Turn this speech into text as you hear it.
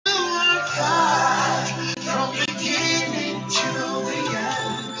God from beginning to the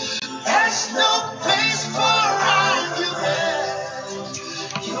end. There's no place for argument.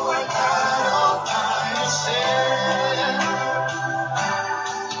 You are God all by yourself.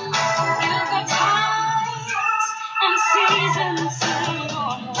 You've got times and seasons in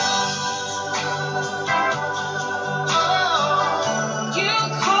your hand. You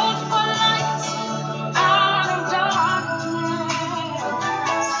called for light out of darkness.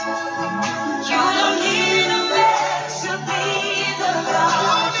 You don't need a man to be the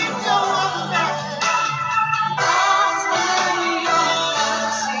God. You need no other man. Ask for your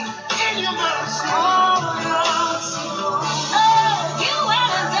mercy. In your mercy. Oh, mercy. Oh, you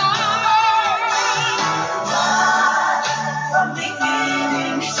are God from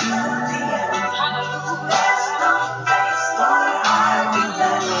beginning to the end. Hallelujah. There's no place for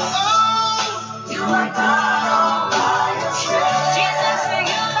argument. Oh, you are God all by yourself. Jesus,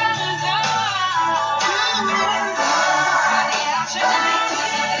 you are God. You are God.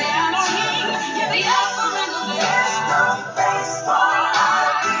 Elohim, you're the Alpha and Omega. There's no place for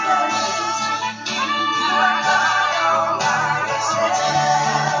argument. You are God all by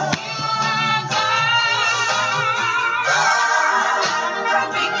yourself. You are God from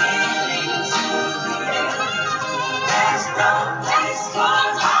beginning to the end. There's no place for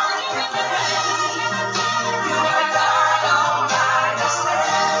argument. You are God all by yourself.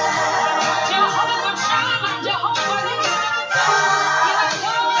 Jehovah Shammah, Jehovah Nissi. You are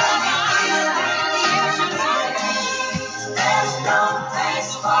God. There's no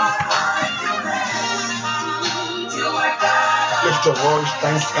place for argument. You are God. Lift your voice,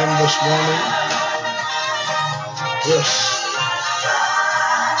 thank Him this morning. Yes.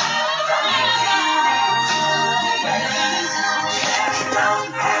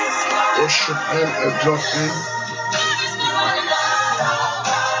 Worship Him, exalt Him.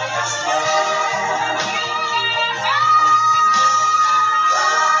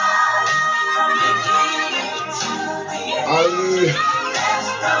 Hallelujah.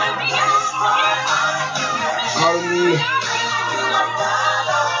 Hallelujah.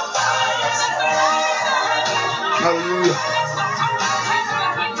 Hallelujah.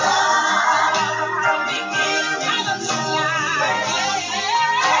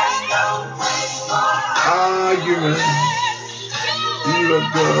 Argument. You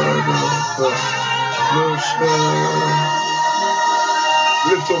are God of yourself.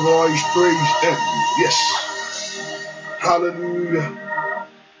 Lift your voice, praise Him. Yes. Hallelujah.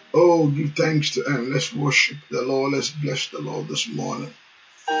 Oh, give thanks to Him. Let's worship the Lord. Let's bless the Lord this morning.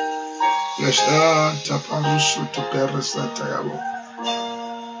 Let's taparusu to peresa tayabo.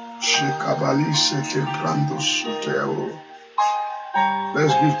 Shekabali sete brandos tayabo.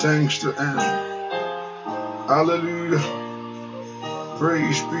 Let's give thanks to Him. Hallelujah.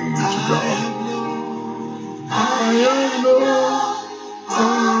 Praise be to God. I am no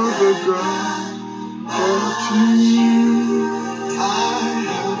other God but you. I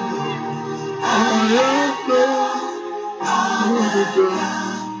am no other God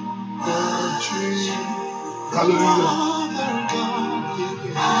but you. Hallelujah.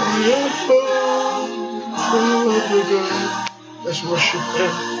 I am no other God. Let's worship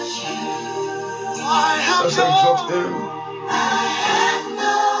Him. Let's exalt Him.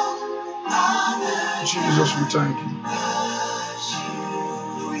 Jesus, we thank you.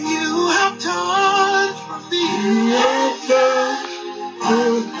 For you have done for me. You have done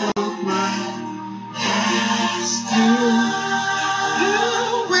what man has done. You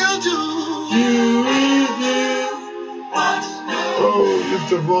will do. You will do what no. Oh, lift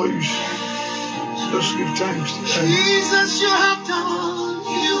the voice. Let's give thanks to Him. Jesus, you have done.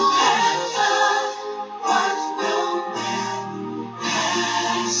 You have done what no man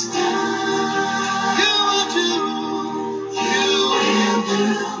has done. You will do. You will do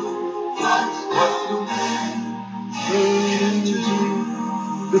what no man can do.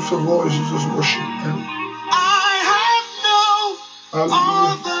 Lift your voice and just worship Him. I have no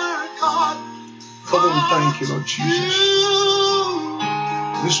other God. Father, we thank you, Lord Jesus.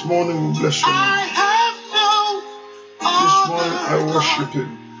 This morning we bless your name. This morning I worship you.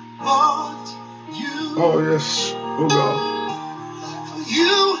 Oh yes, oh God.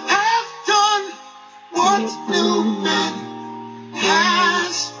 You have done what no man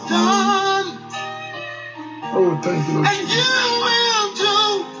has done. Oh, thank you, Lord Jesus. And you will do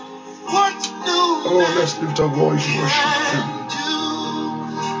what no man. Oh, let's lift our voice and worship Him.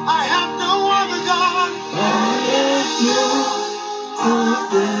 I have no other God. I have no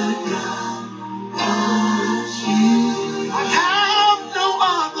other God. I have no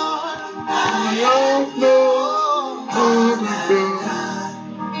other. I have no other God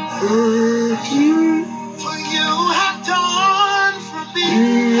virtue. For you have done for me.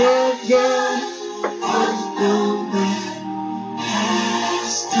 You have done what no man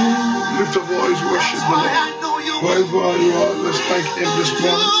has done. Lift a voice, worship the Lord. Wherever you are, let's thank Him this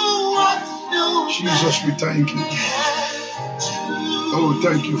morning. Jesus, we thank you. Oh,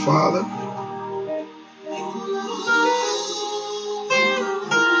 thank you, Father.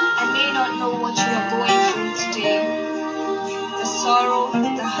 I may not know what you are going through today, the sorrow,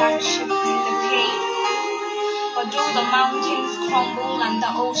 the hardship, the pain. But though the mountains crumble and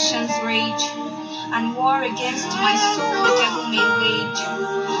the oceans rage, and war against my soul the devil may wage,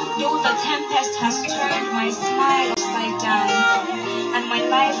 though the tempest has turned my smile upside down, and my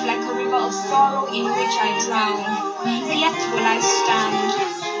life like a river of sorrow in which I drown, yet will I stand,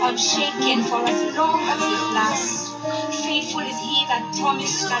 unshaken for as long as it lasts. Faithful is He that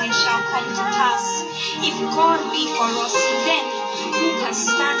promised, and it shall come to pass. If God be for us, then who can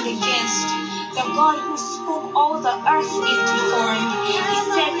stand against? The God who spoke all the earth into form. He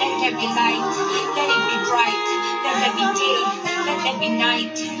said, let there be light, let it be bright, let there be day, let there be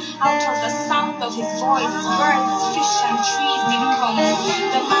night. Out of the sound of His voice, birds, fish, and trees did come.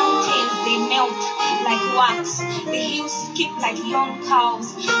 The mountains, they melt like wax. The hills skip like young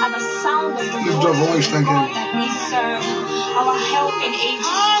cows at the sound of the voice of God that we serve. Our help in ages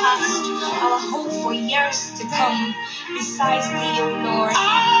past, our hope for years to come. Besides Thee, O Lord,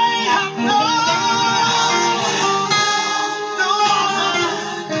 we have no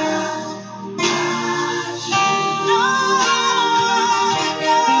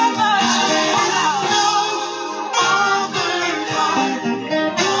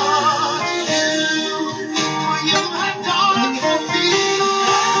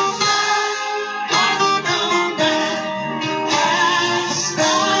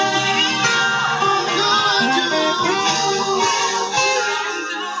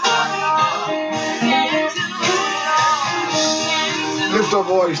Lift a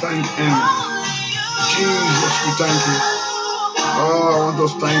voice, thank Him. Jesus, we thank you. Oh, I want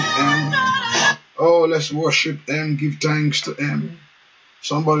us to thank Him. Oh, let's worship Him, give thanks to Him.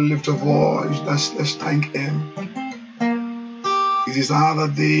 Somebody lift a voice, let's thank Him. It is another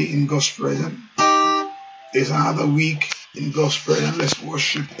day in God's presence. It's another week in God's presence. Let's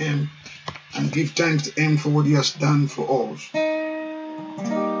worship Him and give thanks to Him for what He has done for us.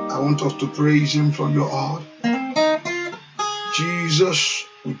 I want us to praise Him from your heart. Jesus,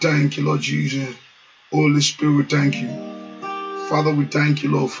 we thank you, Lord Jesus. Holy Spirit, we thank you. Father, we thank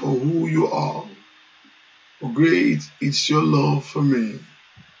you, Lord, for who you are. For great is your love for me.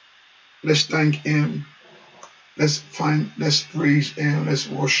 Let's thank Him. Let's praise Him. Let's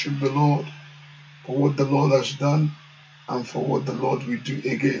worship the Lord for what the Lord has done and for what the Lord will do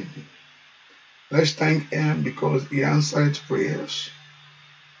again. Let's thank Him because He answered prayers.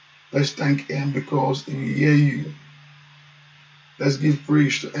 Let's thank Him because He will hear you. Let's give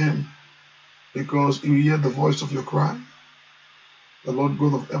praise to Him because He will hear the voice of your cry. The Lord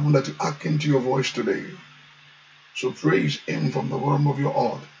God of heaven that will hearken to your voice today. So praise Him from the bottom of your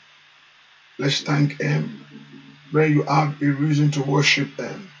heart. Let's thank Him. Where you have a reason to worship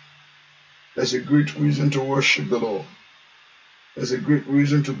Him, there's a great reason to worship the Lord. There's a great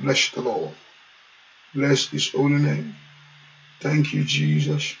reason to bless the Lord. Bless His holy name. Thank you,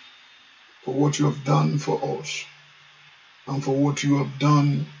 Jesus, for what you have done for us and for what you have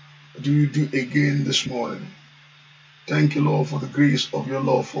done. Do you do again this morning? Thank you, Lord, for the grace of your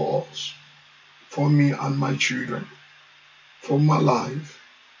love for us, for me and my children, for my life.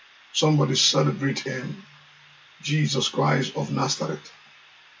 Somebody celebrate Him. Jesus Christ of Nazareth.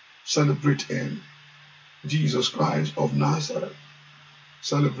 Celebrate Him. Jesus Christ of Nazareth.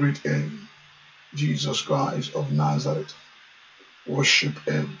 Celebrate Him. Jesus Christ of Nazareth. Worship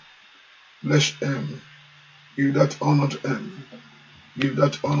Him. Bless Him. Give that honor to Him. Give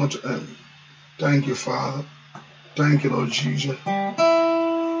that honor to Him. Thank you, Father. Thank you, Lord Jesus.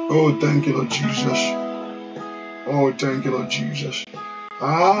 Oh, thank you, Lord Jesus. Oh, thank you, Lord Jesus.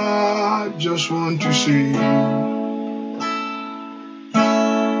 I just want to say,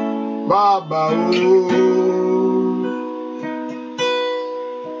 Baba, oh,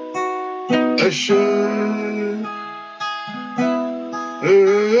 Eshe,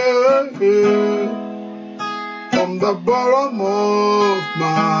 from the bottom of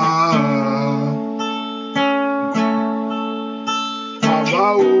my Baba,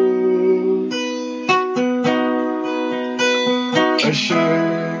 oh, Eshe.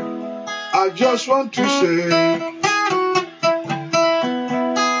 I just want to say,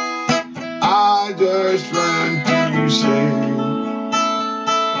 I just want to say,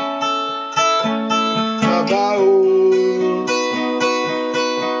 Baba, oh,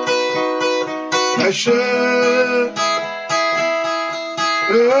 Eshe,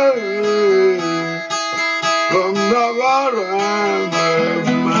 from the bottom of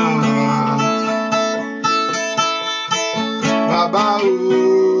my Baba,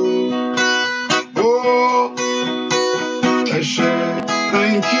 oh, Eshe.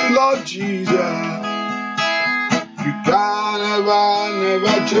 Thank you, Lord Jesus. You can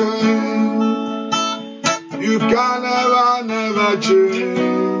never change. You can never change.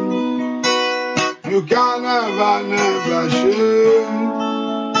 You can never change.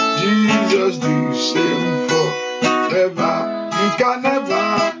 Jesus the same forever. You can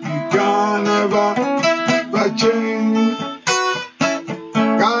never change.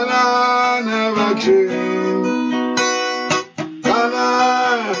 Can never change.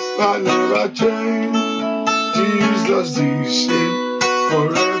 Can never change. Jesus the same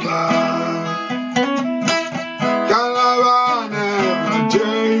forever. Can never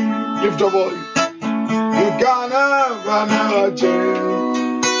change. Lift your voice. You can never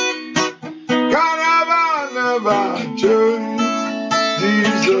change. Can never change.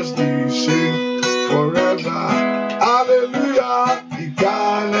 Jesus the same forever. Hallelujah. He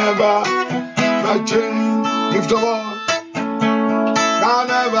can never change. Lift your voice. Can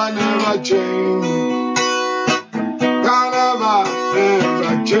never change. Can never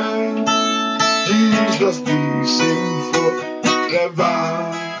change. Jesus the same forever.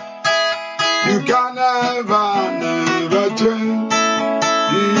 You can never change.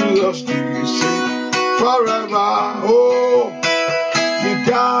 Jesus the same forever. Oh, you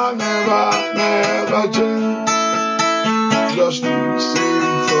can never change. Just the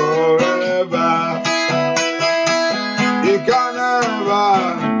same forever. You can never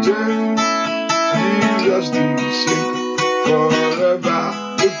change. Jesus the same forever.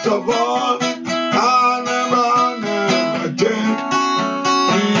 Lift up on. Can never change.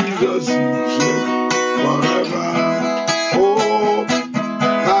 Jesus the same forever. Oh,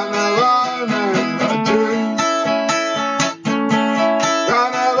 can never change.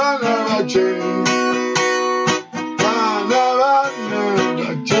 Can never change. Can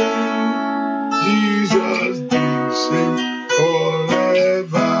never change. Jesus the same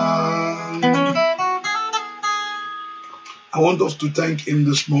forever. I want us to thank Him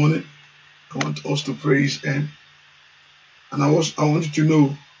this morning. I want us to praise Him. And I want you to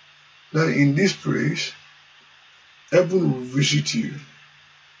know that in this praise, heaven will visit you.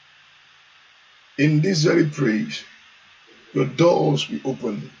 In this very praise, your doors will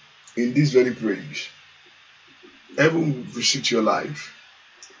open. In this very praise, heaven will visit your life.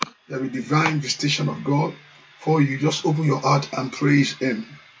 There will be divine visitation of God for you. Just open your heart and praise Him.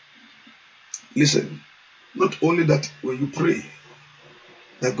 Listen, not only that when you pray,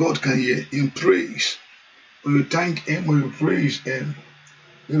 that God can hear in praise. When you thank Him, when you praise Him,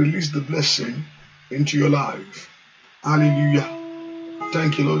 you release the blessing into your life. Hallelujah.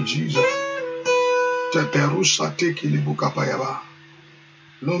 Thank you, Lord Jesus. Let's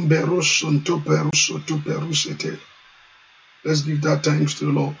give that thanks to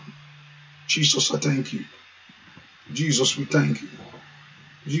the Lord. Jesus, I thank you. Jesus, we thank you.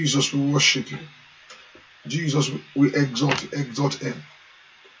 Jesus, we worship you. Jesus, we exalt Him.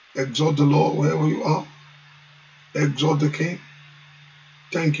 Exalt the Lord wherever you are. Exalt the King.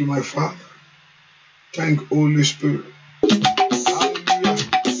 Thank you, my Father. Thank Holy Spirit. Hallelujah.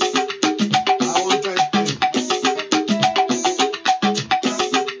 I want to thank Him.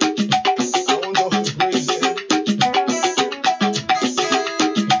 I want us to praise Him.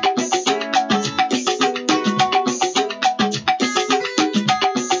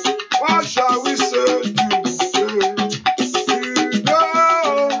 What shall we say to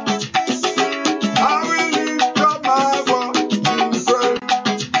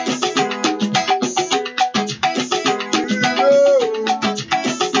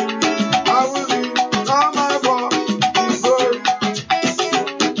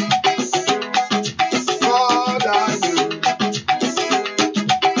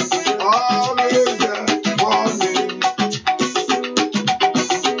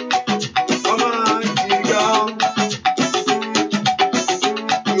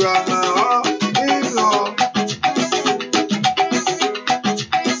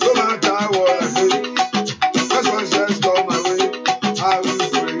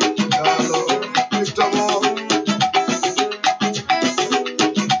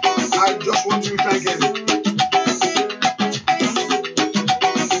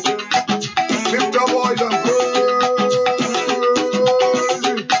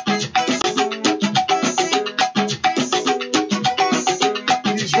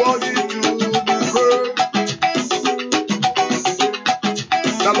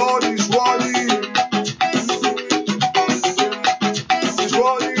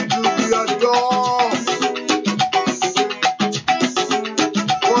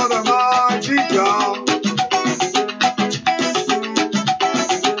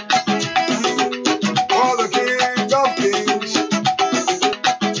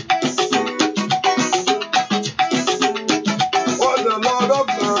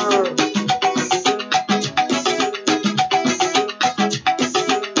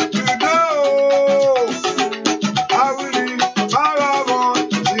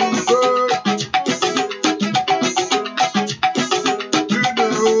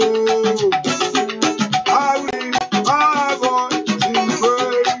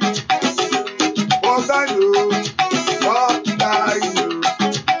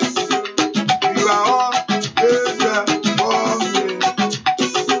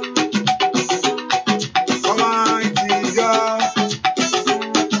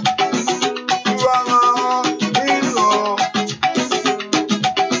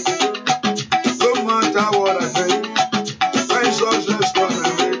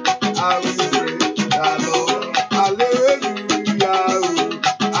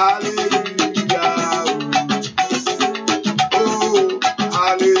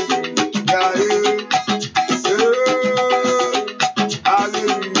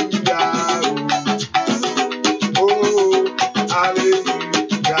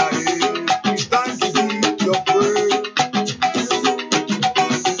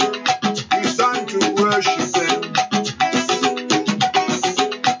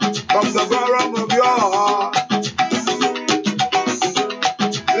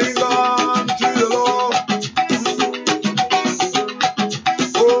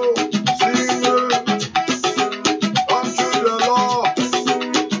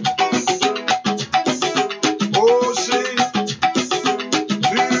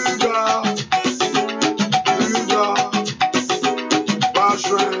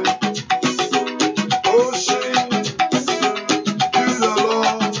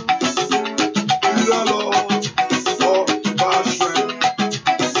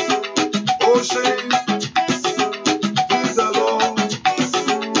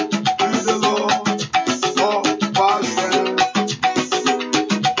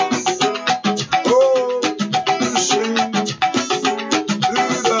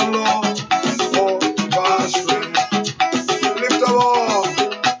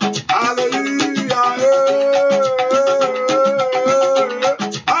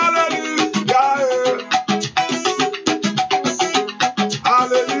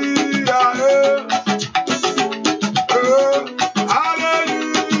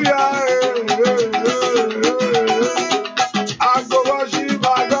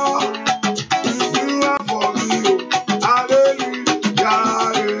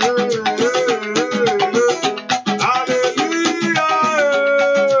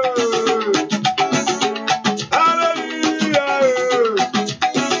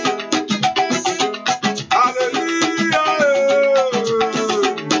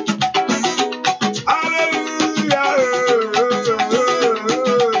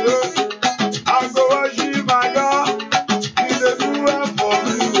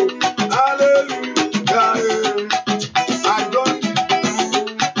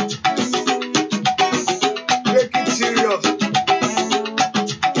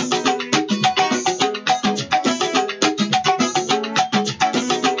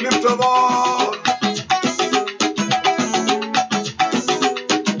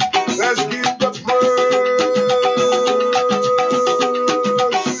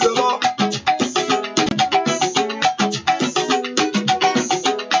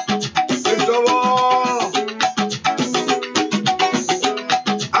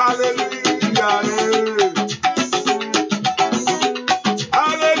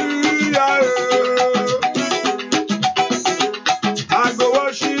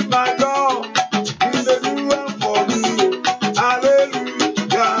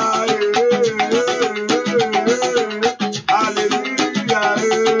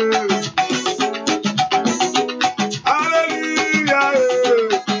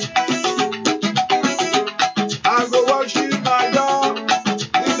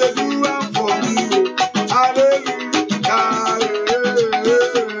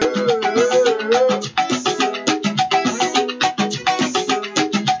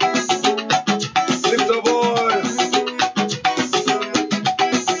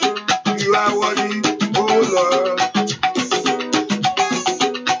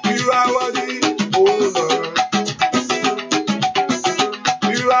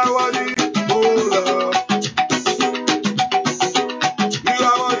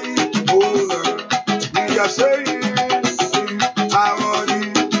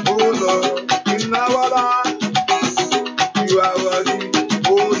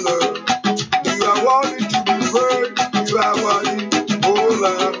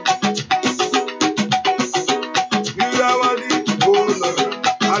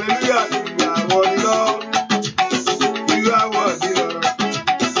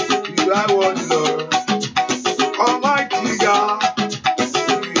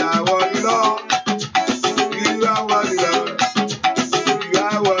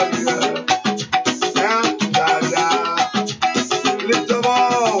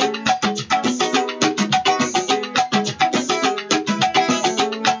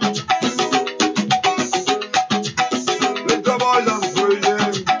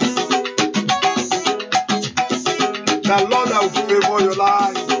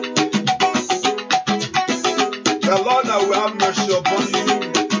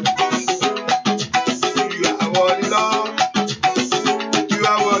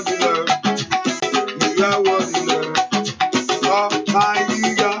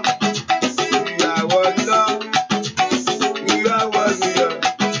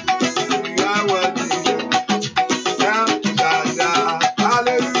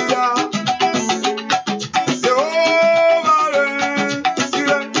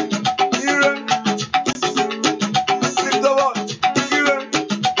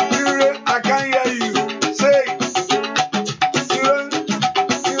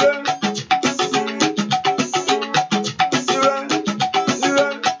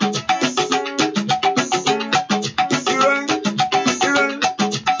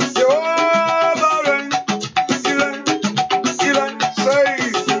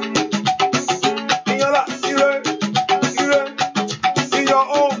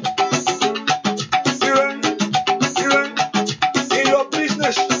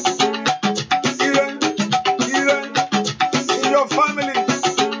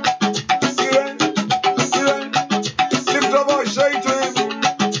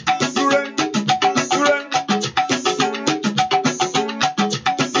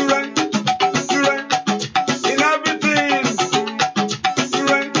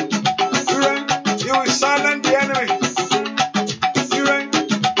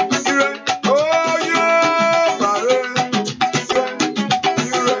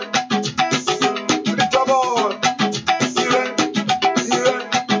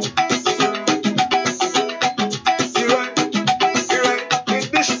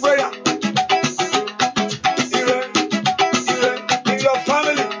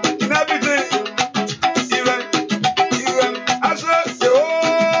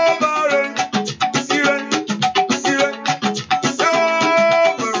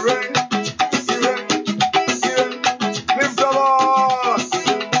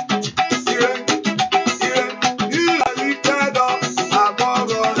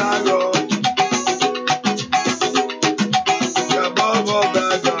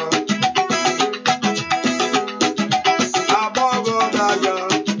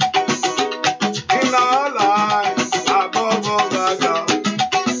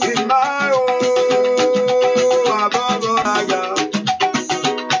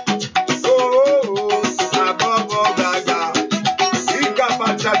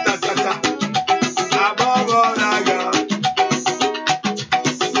Above all I got.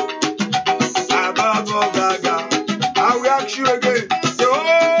 Above all I got. I will ask you again.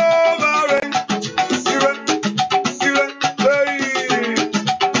 Jehovah reign. You reign. You reign.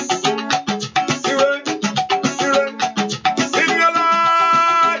 You reign. You reign. In your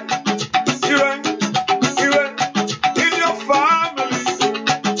life. You reign. You reign. In your family.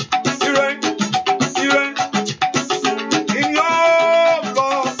 You reign. You reign. In your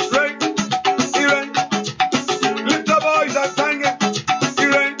blood. Reign. You reign. Lift the voice and thank him.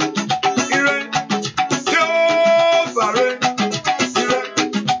 You reign. You reign. Jehovah reign. You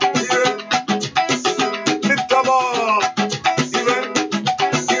reign. You reign. Lift the voice. You reign.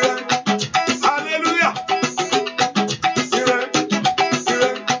 You reign. Hallelujah. You reign. You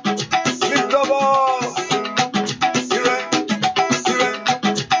reign. Lift the voice. You reign. You reign.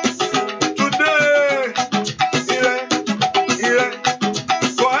 Today. You reign. You reign.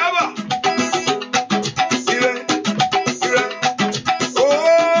 Forever. You reign. You reign.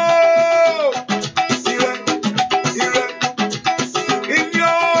 Oh. You reign. You reign. In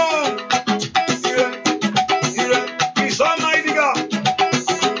your. You reign. You reign. He's Almighty God.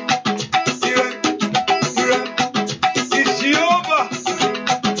 You reign. You reign. He's Jehovah.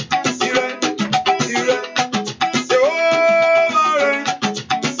 You reign. You reign. Jehovah reign.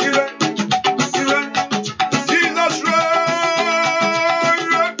 You reign. You reign. Jesus reign.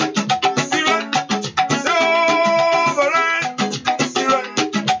 You reign. You reign. Jehovah reign. You reign.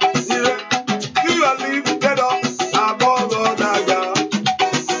 You reign. You are lifted up above all the God.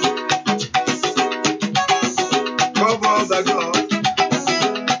 Above all the God.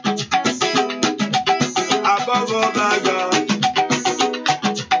 Above all the God.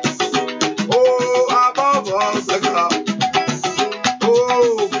 Oh, above all the God.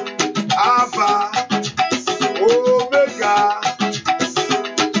 Oh, Alpha, Omega,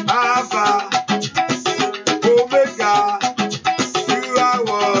 Alpha, Omega. You are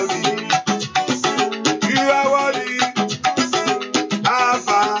worthy. You are worthy.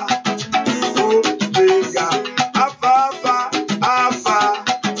 Alpha, Omega, Alpha, Alpha,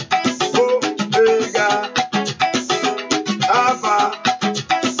 Omega, Alpha,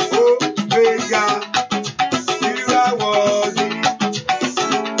 Omega. You are worthy.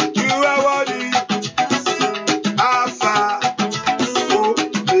 You are worthy. Alpha,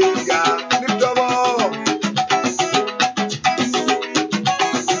 Omega. Lift up all.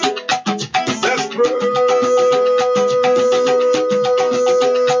 Let's pray.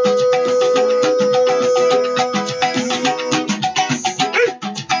 Hey,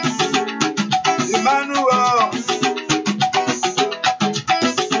 Emmanuel,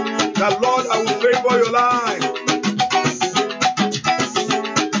 the Lord, I will favor your life.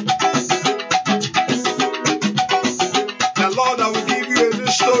 The Lord, I will give you a new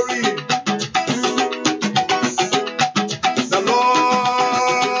story. The Lord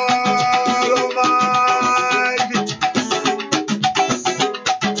Almighty.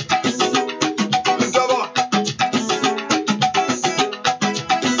 Lift up all.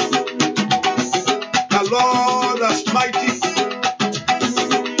 The Lord that's mighty.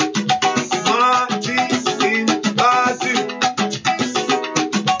 Mighty in battle.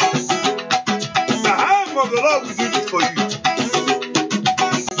 The hand of the Lord will do it for you.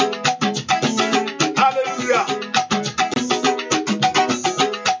 Hallelujah.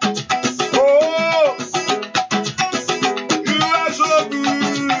 Oh, you are so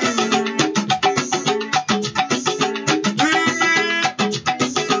good to me.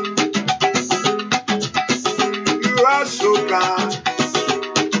 You are so kind.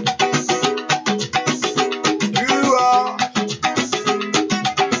 You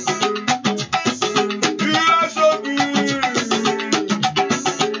are so good.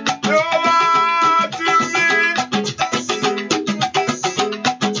 You are to me.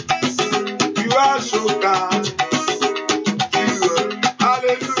 You are so kind. You are.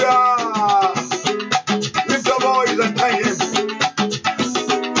 Hallelujah. Lift your voice and thank him.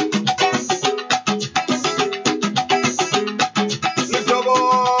 Lift your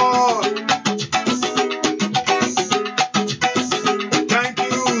voice. Thank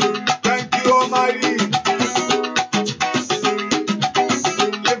you. Thank you, Almighty.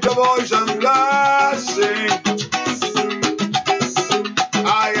 Lift your voice and blessing.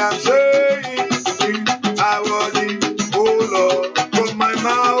 I am saying you are worthy, oh Lord, from my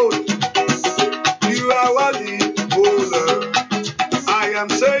mouth. You are worthy, oh Lord. I am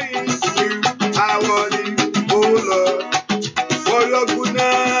saying you are worthy, oh Lord. For your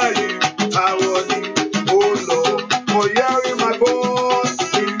goodness, you are worthy, oh Lord. For hearing my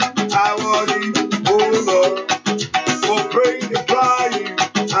voice, you are worthy, oh Lord. For praying the cry, you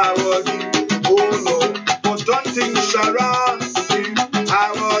worthy, oh Lord, for turn things around. You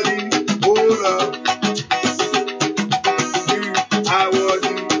are worthy, oh Lord. You are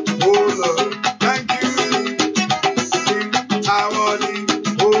worthy, oh Lord. Thank you. You are worthy,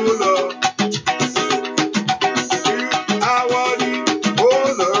 oh Lord. You are worthy,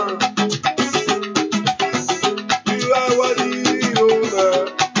 oh Lord. You are worthy, oh Lord.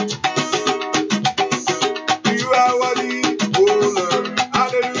 You are worthy, oh Lord.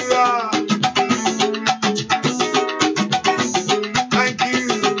 Hallelujah. Thank you.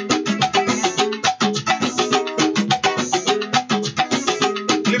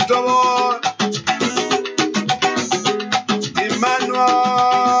 Lift up on Emmanuel.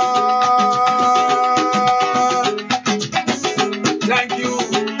 Thank you.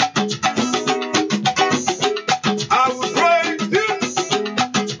 I will praise you,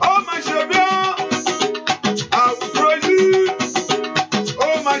 oh my Savior. I will praise you,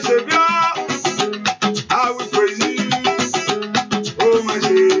 oh my Savior. I will praise you, oh my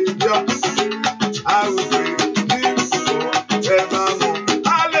Savior. I will praise you forevermore.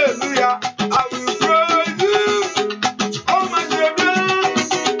 Hallelujah. I will praise you, oh my Savior.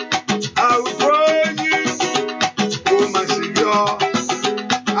 I will praise you, oh my Savior.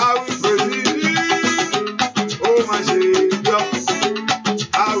 I will praise you, oh my Savior.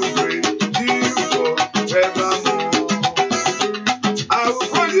 I will praise you forevermore. I will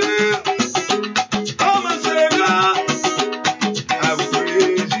praise you, oh my Savior. I will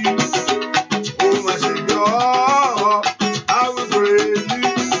praise you, oh my Savior. I will praise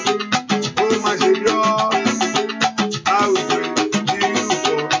you, oh my Savior. I will praise you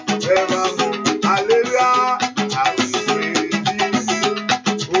forevermore. Hallelujah. I will praise you,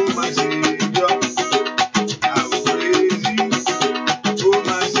 oh my Savior. I will praise you, oh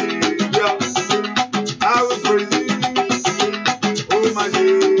my Savior. I will praise you, oh my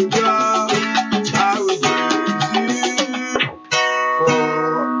Savior. I will praise you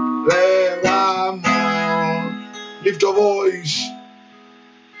forevermore. Lift your voice.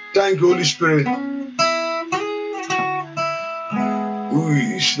 Thank you, Holy Spirit. Who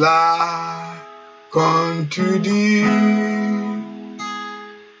is like unto thee?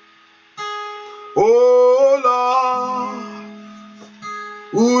 Oh Lord,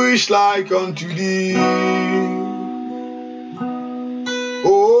 who is like unto thee?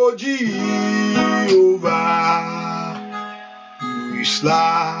 Oh Jehovah, who is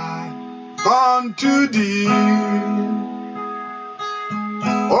like unto thee?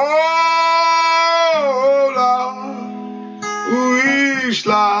 Oh Lord, who is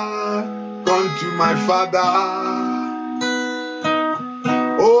like unto my Father?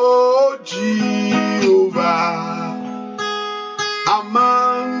 Oh Jehovah,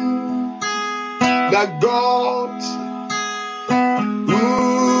 among the gods,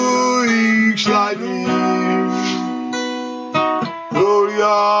 who is like thee?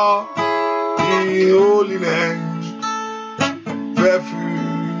 Gloria in holiness,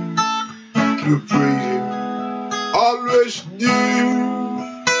 fearful to praise him. Always do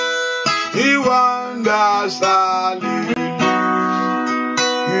he wonders, hallelujah.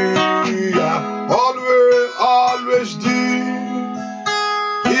 Always do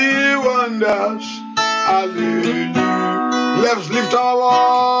he wonders, hallelujah. Let's lift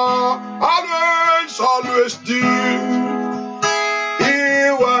our always do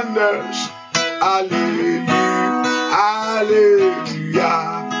he wonders, hallelujah,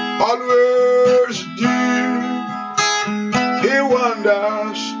 hallelujah. Always do he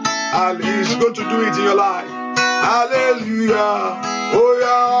wonders, hallelujah. He's going to do it in your life, hallelujah. Oh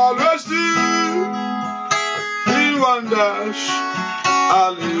yeah, always do he wonders,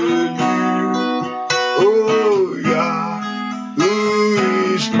 hallelujah. Oh yeah,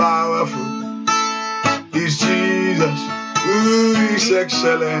 who is powerful is Jesus, who is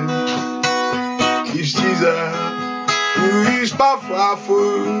excellent is Jesus, who is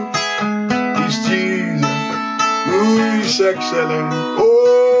powerful is Jesus, who is excellent,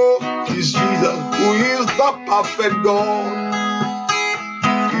 oh, is Jesus, who is the perfect God,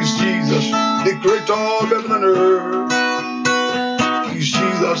 is Jesus, the creator of heaven and earth, is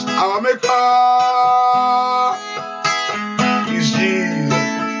Jesus, our maker, is Jesus,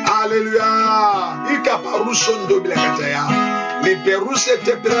 hallelujah. Ikaparusondo bilakataya, liperuse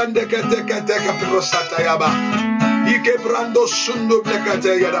teprande kete kaprosataya ba, ikebrando sundo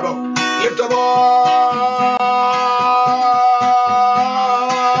bilakataya dabo. Lift up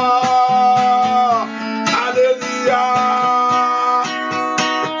hallelujah.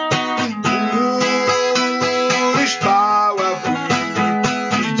 Who is powerful?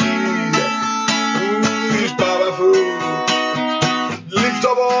 Is Jesus. Who is powerful? Lift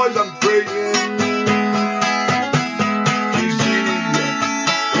your voice and praise Him. He's Jesus.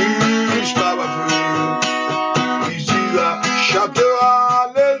 He's powerful. He's Jesus. Shout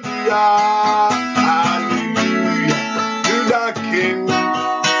hallelujah. Hallelujah. To the King.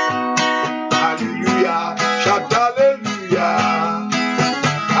 Hallelujah. Shout hallelujah.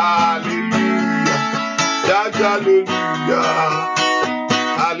 Hallelujah. Shout hallelujah.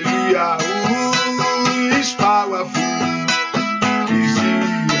 Hallelujah. Who is powerful? Is He?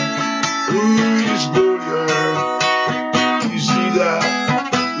 Who is glorious? Is He that?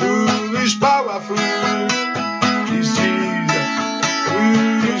 Who is powerful? Is He that? Who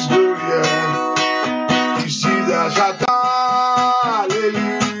is glorious? Is He that? Shout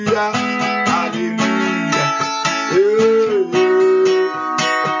hallelujah. Hallelujah.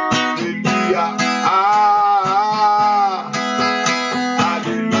 Hallelujah.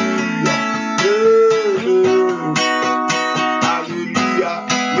 Hallelujah.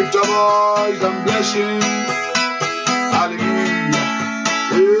 Lift your voice and bless Him. Hallelujah.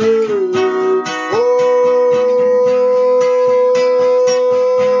 Oh,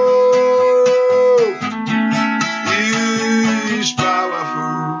 He is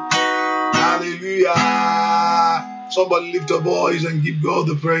powerful. Hallelujah. Somebody lift your voice and give God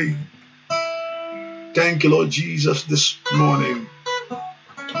the praise. Thank you, Lord Jesus, this morning.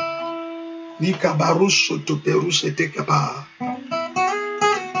 In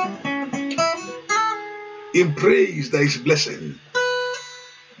praise, there is blessing.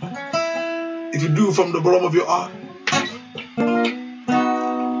 If you do from the bottom of your heart,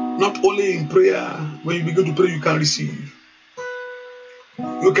 not only in prayer, when you begin to pray, you can receive.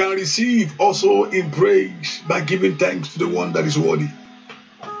 You can receive also in praise by giving thanks to the one that is worthy.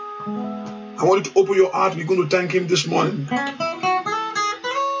 I want you to open your heart. We're going to thank Him this morning.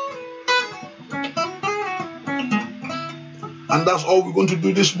 And that's all we're going to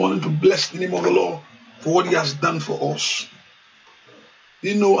do this morning, to bless the name of the Lord for what He has done for us.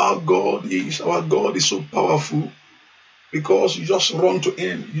 You know how God is. Our God is so powerful because you just run to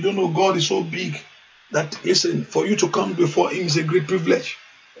Him. You don't know God is so big that, listen, for you to come before Him is a great privilege.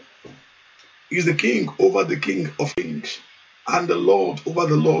 He's the King over the King of Kings and the Lord over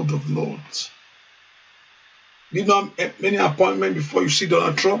the Lord of Lords. Do you know how many appointments before you see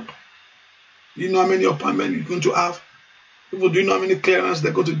Donald Trump? Do you know how many appointments you're going to have? People, do you know how many clearance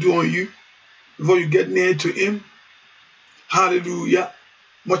they're going to do on you before you get near to Him? Hallelujah.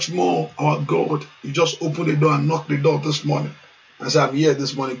 Much more our God. You just open the door and knock the door this morning and say, I'm here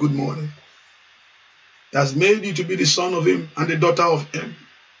this morning. Good morning. He has made you to be the son of Him and the daughter of Him.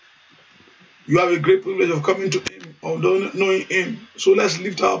 You have a great privilege of coming to Him, of knowing Him. So let's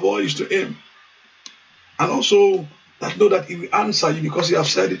lift our voice to Him. And also, know that He will answer you because He has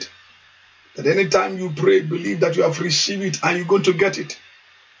said it. That anytime you pray, believe that you have received it and you're going to get it.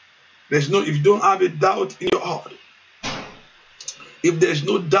 If you don't have a doubt in your heart, if there's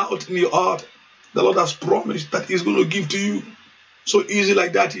no doubt in your heart, the Lord has promised that He's going to give to you. So easy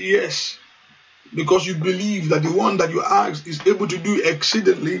like that, yes. Because you believe that the one that you ask is able to do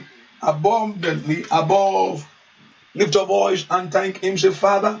exceedingly, abundantly, above. Lift your voice and thank Him. Say,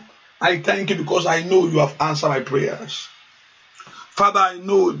 Father, I thank You because I know You have answered my prayers. Father, I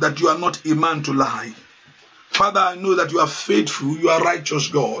know that You are not a man to lie. Father, I know that You are faithful, You are righteous,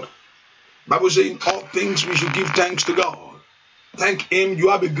 God. Bible says in all things we should give thanks to God. Thank Him. You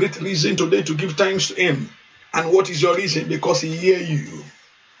have a great reason today to give thanks to Him. And what is your reason? Because He hears you.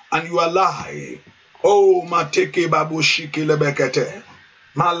 And you are alive. Oh, mateke babu shike lebekete.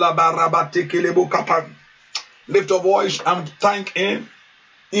 Malabarabate lebo kapan. Lift your voice and thank Him.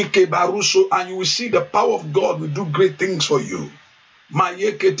 Ike baruso, and you will see the power of God will do great things for you.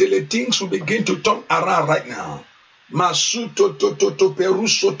 Mayeketele, things will begin to turn around right now. Masuto to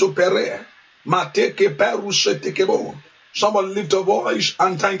peruso to pere. Mateke peruso tekebo. Somebody lift a voice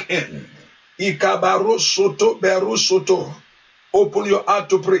and thank Him. Ikabaroso to beruso to. Open your heart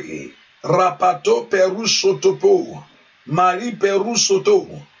to pray. Rapato peruso to po. Mari peruso to.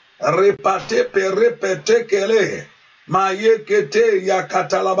 Repate perepete kele. Mayekete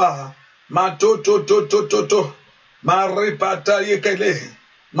yakatalaba. Matoto to. Maripata yekele.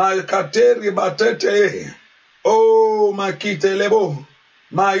 Makate ribatete. Oh, makite lebo.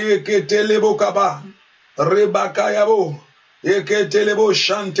 Mayekete lebo kaba. Rebakayabo. Yekete lebo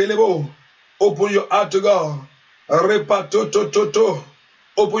shante lebo. Open your heart to God. Repato to.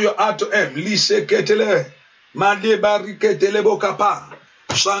 Open your heart to Him. Lise ketele. Mande barikete lebo kapa.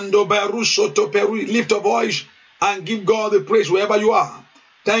 Sando beruso to peru. Lift a voice and give God the praise wherever you are.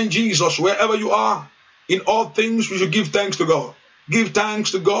 Thank Jesus wherever you are. In all things, we should give thanks to God. Give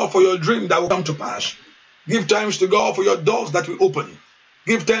thanks to God for your dream that will come to pass. Give thanks to God for your doors that will open.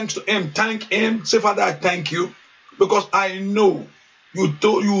 Give thanks to him. Thank him. Say, Father, I thank you because I know you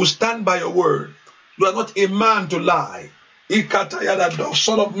will stand by your word. You are not a man to lie. The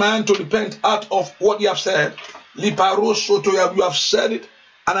Son of Man to repent out of what you have said. You have said it,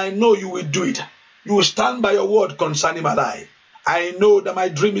 and I know you will do it. You will stand by your word concerning my life. I know that my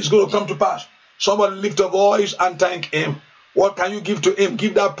dream is going to come to pass. Somebody lift a voice and thank him. What can you give to him?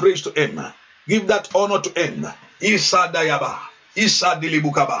 Give that praise to him. Give that honor to him. Isa dayaba, Isa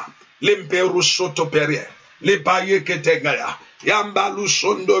dilibukaba, limperu soto perie, lipaye ketengaya, yambalu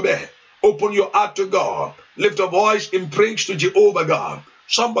sondobe. Open your heart to God. Lift a voice in praise to Jehovah God.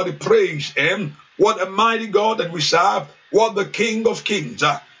 Somebody praise him. What a mighty God that we serve. What the King of Kings.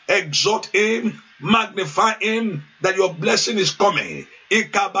 Exalt him. Magnify him. That your blessing is coming.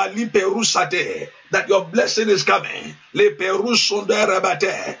 That your blessing is coming. Lift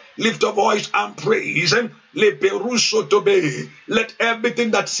a voice and praise him. Let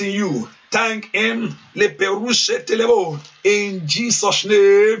everything that's in you thank him. In Jesus'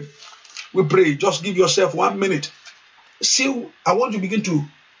 name we pray. Just give yourself 1 minute. See, I want you to begin to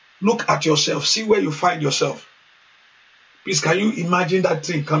look at yourself. See where you find yourself. Please, can you imagine that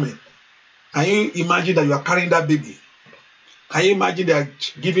thing coming? Can you imagine that you are carrying that baby? Can you imagine they are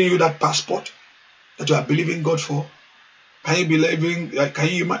giving you that passport that you are believing God for? Can you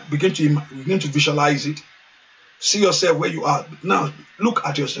begin to visualize it? See yourself where you are. Now, look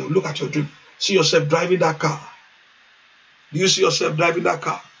at yourself. Look at your dream. See yourself driving that car. Do you see yourself driving that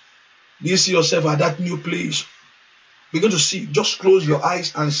car? Do you see yourself at that new place? Begin to see. Just close your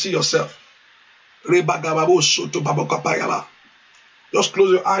eyes and see yourself. Just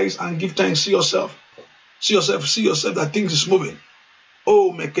close your eyes and give thanks. See yourself. See yourself. See yourself that things is moving.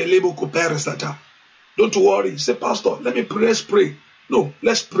 Oh, don't worry. Say, Pastor, let me pray. Let's pray. No,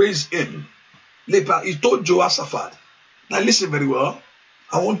 let's praise him. He told Jehoshaphat. Now listen very well.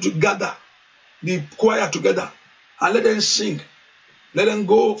 I want to gather the choir together and let them sing. Let them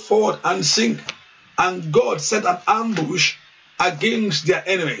go forward and sing. And God set an ambush against their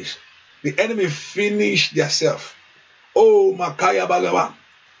enemies. The enemy finished themselves. Oh, Makaya Bagawa.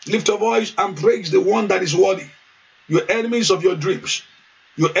 Lift your voice and praise the one that is worthy. Your enemies of your dreams,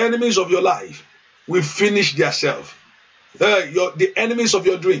 your enemies of your life, will finish themselves. The enemies of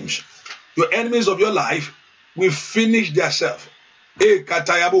your dreams, your enemies of your life, will finish themselves.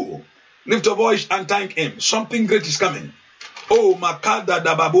 Katayabu. Lift your voice and thank him. Something great is coming. Oh, Makada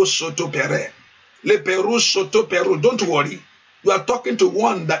Dababo Soto Pere. Le Peru Soto Peru. Don't worry. You are talking to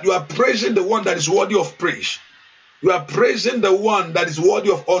one that you are praising the one that is worthy of praise. You are praising the one that is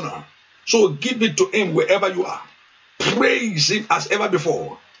worthy of honor. So give it to him wherever you are. Praise him as ever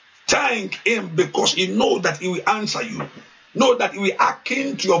before. Thank him because you know that he will answer you. Know that he will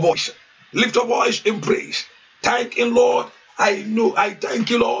hearken to your voice. Lift your voice in praise. Thank him, Lord. I thank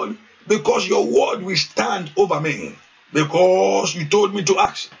you, Lord, because your word will stand over me. Because you told me to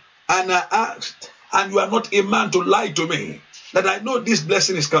ask, and I asked, and you are not a man to lie to me, that I know this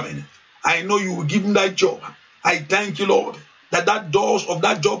blessing is coming. I know you will give me that job. I thank you, Lord, that doors of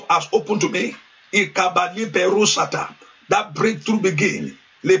that job has opened to me. That breakthrough begin.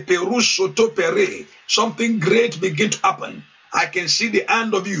 Something great begin to happen. I can see the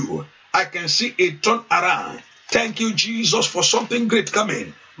hand of you. I can see a turn around. Thank you, Jesus, for something great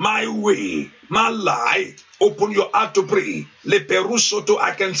coming. My way, my life. Open your heart to pray.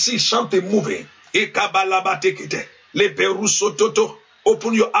 I can see something moving.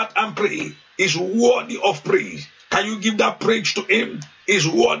 Open your heart and pray. Is worthy of praise. Can you give that praise to him? Is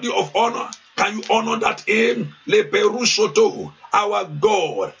worthy of honor. Can you honor that him? Our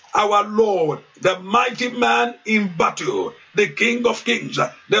God, our Lord, the mighty man in battle, the King of Kings,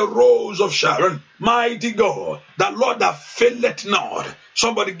 the Rose of Sharon, mighty God, the Lord that faileth not.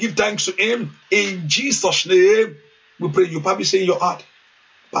 Somebody give thanks to him in Jesus' name. We pray. You probably say in your heart,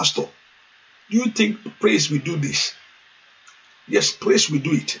 Pastor, do you think praise will do this? Yes, praise will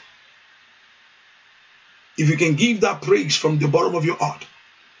do it. If you can give that praise from the bottom of your heart,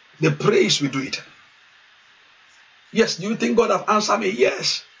 the praise will do it. Yes, do you think God have answered me?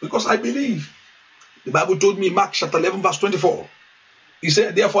 Yes, because I believe. The Bible told me, Mark chapter 11, verse 24. He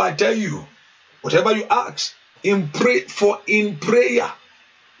said, therefore I tell you, whatever you ask in prayer,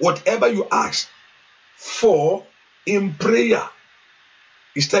 whatever you ask for in prayer,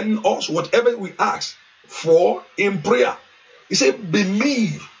 he's telling us whatever we ask for in prayer. He said,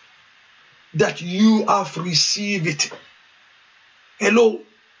 believe that you have received it. Hello.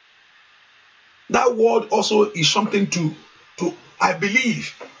 That word also is something to I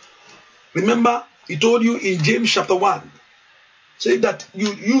believe. Remember, he told you in James chapter 1, say that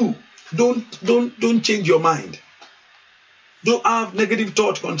you don't change your mind. Don't have negative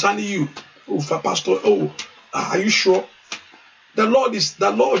thoughts concerning you. Oh, for pastor, oh, are you sure? The Lord is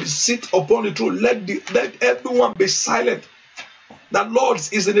sit upon the throne. Let everyone be silent. The Lord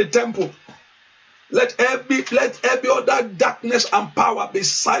is in the temple. Let every other darkness and power be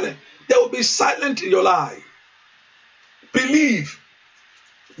silent. They will be silent in your life. Believe.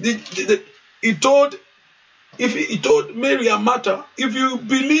 He told Mary and Martha, if you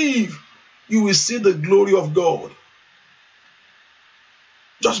believe, you will see the glory of God.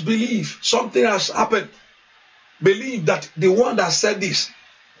 Just believe. Something has happened. Believe that the one that said this,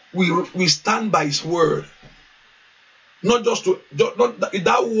 we stand by his word.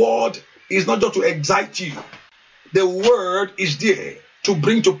 That word is not just to excite you. The word is there to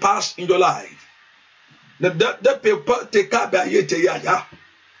bring to pass in your life. The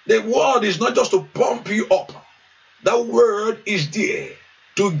word is not just to pump you up. The word is there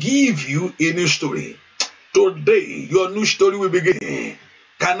to give you a new story. Today, your new story will begin.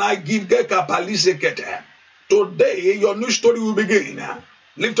 Can I give Gekapalisekete? Today, your new story will begin.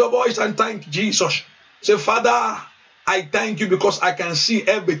 Lift your voice and thank Jesus. Say, Father, I thank you because I can see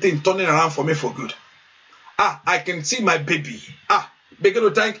everything turning around for me for good. I can see my baby. Begin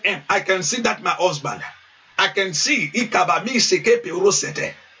to thank him. I can see that my husband. I can see that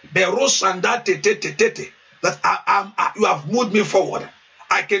you have moved me forward.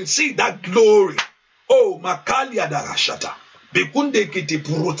 I can see that glory. Oh, Makalia Darashata. Bekunde kiti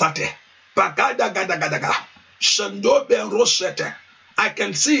purutate. Bagada gadagadaga. Shando ben rosete. I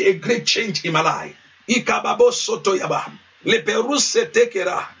can see a great change in my life. Ikababo soto yaba. Leperusete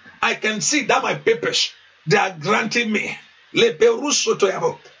kera. I can see that my papers, they are granting me. Leperusoto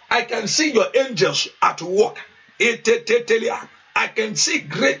yabo. I can see your angels at work. I can see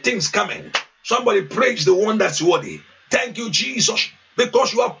great things coming. Somebody praise the one that's worthy. Thank you, Jesus,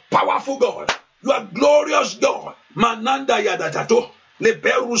 because you are powerful God. You are glorious God. Mananda yadatato.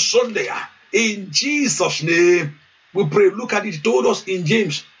 Leperu Sunday. In Jesus' name, we pray. Look at it. He told us in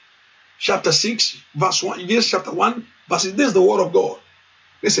James chapter 6, verse 1. James chapter 1, verse 6. This is the word of God.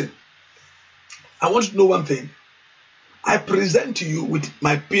 Listen, I want you to know one thing. I present to you with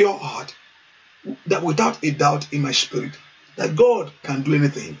my pure heart, that without a doubt in my spirit, that God can do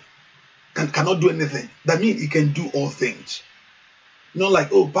anything. Cannot do anything. That means he can do all things. Not like,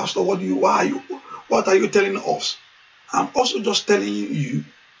 oh, Pastor, what are you telling us? I'm also just telling you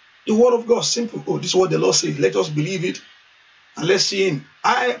the word of God. Simple. Oh, this is what the Lord says. Let us believe it and let's see him.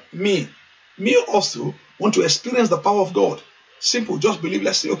 Me also want to experience the power of God. Simple. Just believe.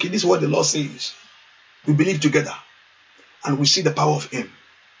 Let's say, okay, this is what the Lord says. We believe together and we see the power of him.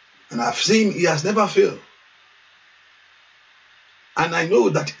 And I've seen he has never failed. And I know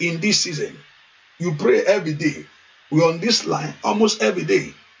that in this season, you pray every day. We're on this line almost every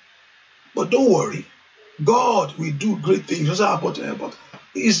day. But don't worry. God will do great things. But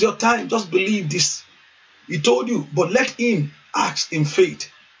it's your time. Just believe this. He told you, but let him ask in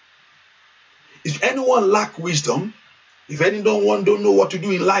faith. If anyone lack wisdom, if anyone don't know what to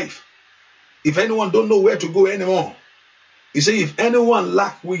do in life, if anyone don't know where to go anymore, he said, if anyone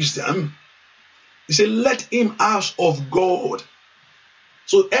lack wisdom, he said, let him ask of God.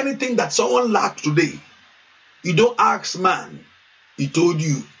 So anything that someone lacks today, you don't ask man. He told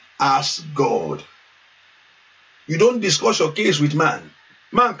you, ask God. You don't discuss your case with man.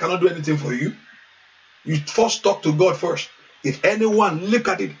 Man cannot do anything for you. You first talk to God first. If anyone, look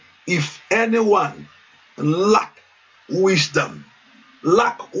at it, if anyone lack wisdom,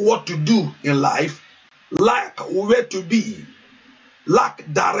 lack what to do in life, lack where to be, lack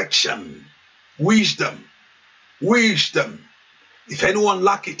direction, wisdom. If anyone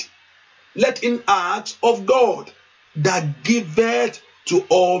lack it, let him ask of God that giveth to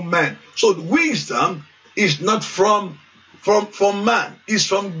all men. So the wisdom is not from man, it's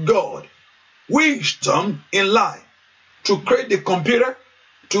from God. Wisdom in life, to create the computer,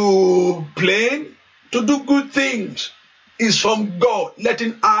 to plan, to do good things, is from God. Let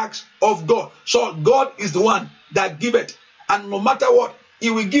him ask of God. So God is the one that giveth, and no matter what,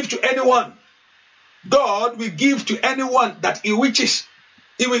 he will give to anyone. God will give to anyone that he wishes.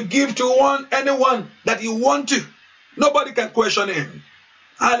 He will give to anyone that he wants to. Nobody can question him.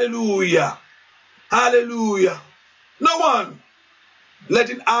 Hallelujah. Hallelujah. No one. Let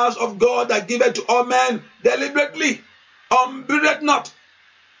him ask of God that giveth to all men deliberately, unburdened not,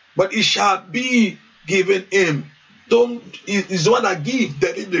 but it shall be given him. He's the one that gives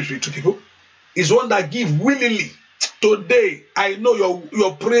deliberately to people. He's the one that gives willingly. Today, I know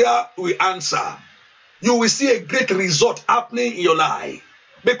your prayer will answer. You will see a great result happening in your life.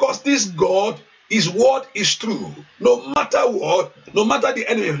 Because this God, his word is true. No matter what, no matter the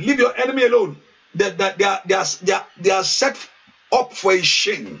enemy, leave your enemy alone. They are set up for a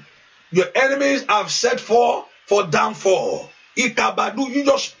shame. Your enemies have set for downfall. Ikabadu, you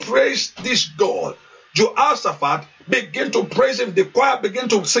just praise this God. Jehoshaphat begin to praise him. The choir begin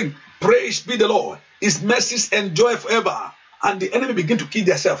to sing, praise be the Lord. His mercies endure forever. And the enemy begin to kill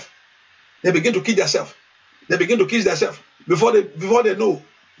themselves. They begin to kill themselves. They begin to kill themselves. Before they know,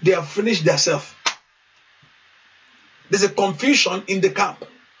 they have finished themselves. There's a confusion in the camp.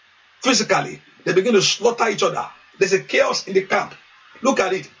 Physically, they begin to slaughter each other. There's a chaos in the camp. Look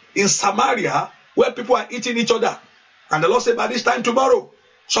at it. In Samaria, where people are eating each other. And the Lord said, by this time tomorrow,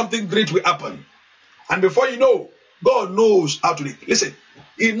 something great will happen. And before you know, God knows how to do it. Listen,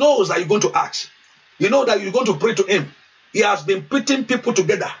 He knows that you're going to ask. You know that you're going to pray to Him. He has been putting people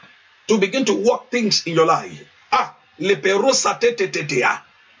together to begin to work things in your life.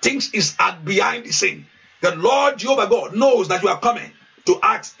 Things is at behind the scene. The Lord Jehovah God knows that you are coming to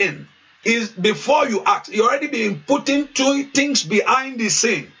ask Him. Is before you ask, you already been putting two things behind the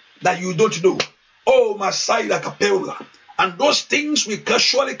scene that you don't know. Oh, Messiah Capella. And those things will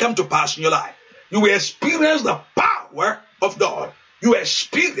surely come to pass in your life. You will experience the power of God. You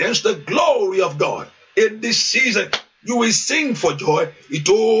experience the glory of God. In this season, you will sing for joy. He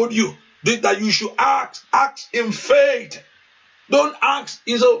told you that you should ask in faith. Don't ask,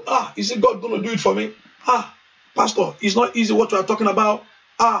 is it God going to do it for me? Pastor, it's not easy what you are talking about.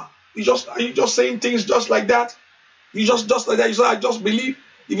 Are you just saying things just like that? You just like that. You say, I just believe.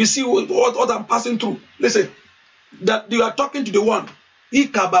 If you see what I'm passing through, listen, that you are talking to the one. I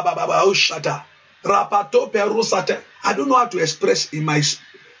don't know how to express in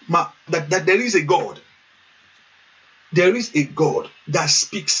that there is a God. There is a God that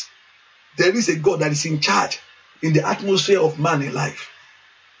speaks. There is a God that is in charge in the atmosphere of man in life.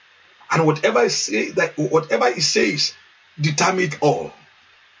 And whatever He says, determine it all.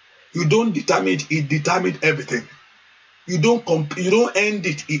 You don't determine it, He determined everything. You don't end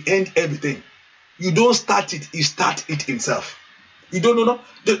it, He end everything. You don't start it, He start it Himself. You don't know.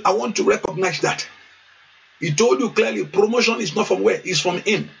 I want to recognize that. He told you clearly, promotion is not from where? It's from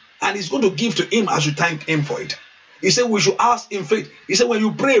Him. And He's going to give to Him as you thank Him for it. He said we should ask in faith. He said when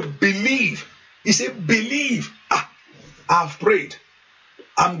you pray, believe. He said believe. I've prayed.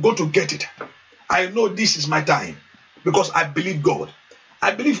 I'm going to get it. I know this is my time because I believe God.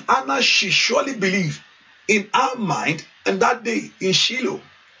 I believe Anna, she surely believed in her mind, and that day in Shiloh,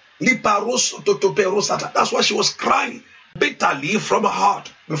 that's why she was crying bitterly from her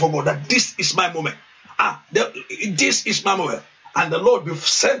heart before God, that this is my moment. This is my moment. And the Lord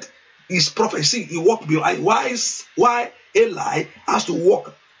sent His prophecy. He walked behind. Why Eli has to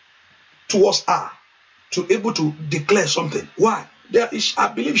walk towards her to able to declare something? Why?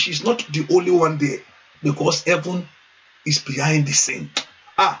 I believe she's not the only one there, because heaven is behind the scene.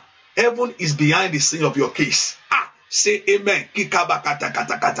 Heaven is behind the scene of your case. Say amen. Bali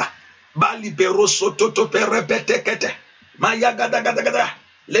peruso to perepetekete. Maya gada gada gada.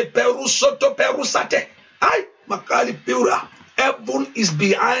 Le peruso to perusate. Ay makali pura. Heaven is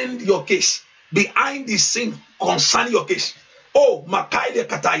behind your case, behind the scene concerning your case. Oh makaile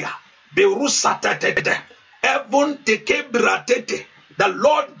kataya. Berusata tete. Heaven teke bratete. The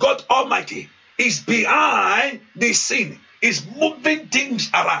Lord God Almighty is behind the scene. Is moving things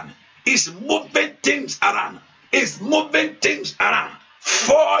around. Is moving things around. Is moving things around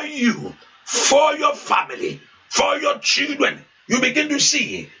for you, for your family, for your children. You begin to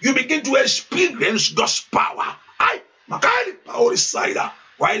see, you begin to experience God's power. I makali power side.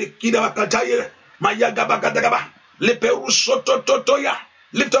 Why the kida bakataye mayaga bagadagaba leperusoto totoya.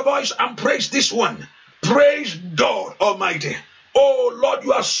 Lift a voice and praise this one. Praise God Almighty. Oh Lord,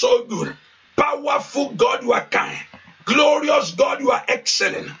 you are so good. Powerful God, you are kind. Glorious God, you are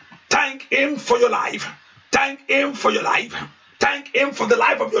excellent. Thank Him for your life. Thank Him for your life. Thank Him for the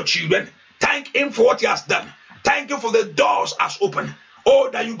life of your children. Thank Him for what He has done. Thank you for the doors has opened. Oh,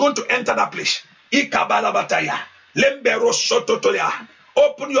 that you're going to enter that place.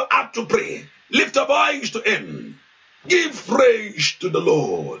 Open your heart to pray. Lift a voice to Him. Give praise to the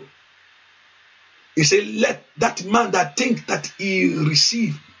Lord. He said, let that man that think that he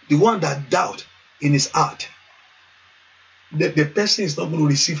receive, the one that doubt in his heart, that the person is not going to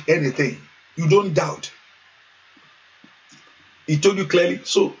receive anything. You don't doubt. He told you clearly.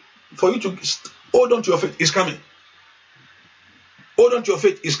 So for you to hold on to your faith, is coming. Hold on to your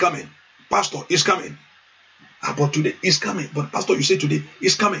faith, is coming. Pastor, is coming. But today is coming. But Pastor, you say today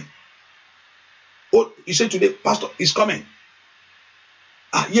is coming. Oh, you say today, Pastor, is coming.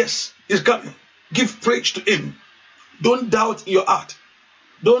 Yes, is coming. Give praise to Him. Don't doubt in your heart.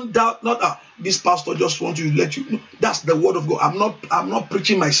 Don't doubt. Not this pastor just wants to let you know. That's the word of God. I'm not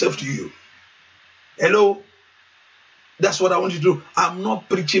preaching myself to you. Hello. That's what I want you to do. I'm not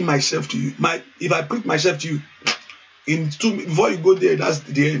preaching myself to you. If I preach myself to you, before you go there, that's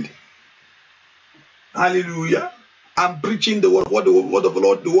the end. Hallelujah. I'm preaching the word, what the word of the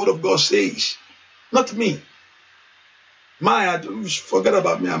Lord, the word of God says. Not me. Forget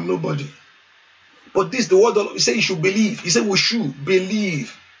about me, I'm nobody. But this, the word of the Lord, he said you should believe. He said we should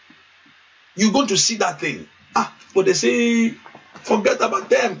believe. You're going to see that thing. But they say, forget about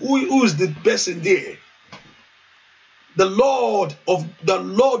them. Who is the person there? The Lord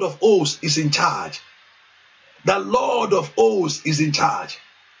of hosts is in charge. The Lord of hosts is in charge.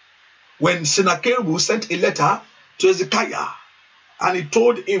 When Sennacherib sent a letter to Hezekiah, and he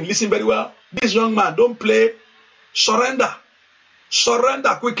told him, listen very well, this young man, don't play, surrender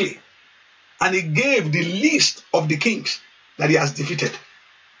quickly. And he gave the list of the kings that he has defeated.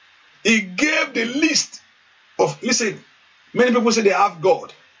 He gave the list of, listen, many people say they have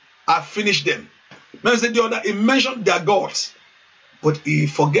God. I've finished them. Many say the other, he mentioned their gods. But he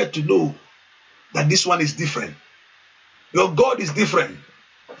forget to know that this one is different. Your God is different.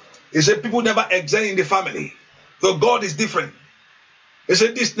 He said people never excel in the family. Your God is different. He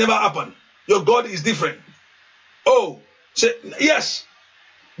said this never happened. Your God is different. Oh, say yes.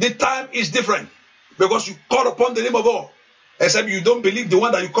 The time is different. Because you call upon the name of God. Except you don't believe the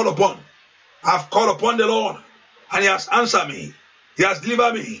one that you call upon. I've called upon the Lord. And he has answered me. He has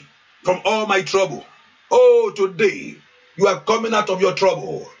delivered me from all my trouble. Oh, today you are coming out of your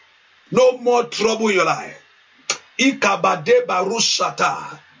trouble. No more trouble in your life. Ikabade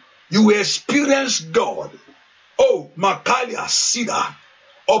barusata. You will experience God. Oh, Makalia Sida.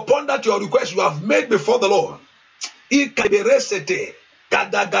 Upon that your request you have made before the Lord. Ikaberesete.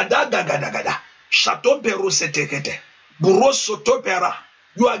 Gada. Shatoperusete kete. Burosotopera.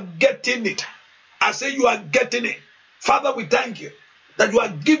 You are getting it. I say you are getting it. Father, we thank you that you are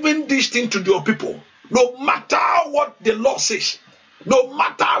giving this thing to your people. No matter what the law says, no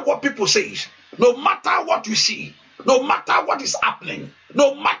matter what people say, no matter what you see, no matter what is happening,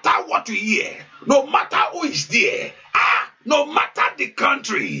 no matter what you hear, no matter who is there, no matter the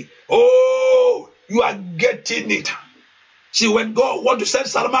country, oh, you are getting it. See, when God wants to set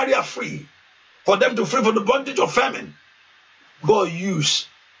Samaria free, for them to free from the bondage of famine, God used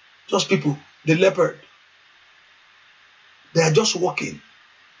just people, the leopard. They are just walking.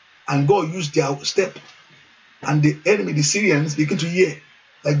 And God used their step. And the enemy, the Syrians, begin to hear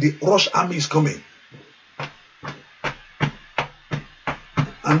like the Rush army is coming.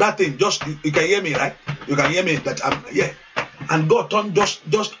 And that thing, just, you can hear me, right? You can hear me that I'm, yeah. And God turned just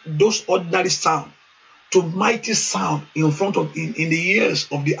those ordinary sound to mighty sound in front of, in the ears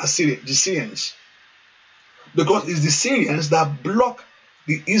of the Syrians. Because it's the Syrians that block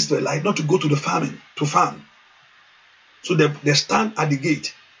the Israelites not to go to the farm. So they stand at the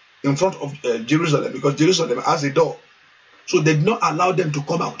gate in front of Jerusalem, because Jerusalem has a door. So they did not allow them to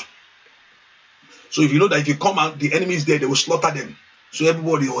come out. So if you know that if you come out, the enemy is there, they will slaughter them. So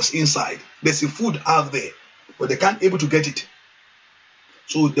everybody was inside. There's a food out there, but they can't able to get it.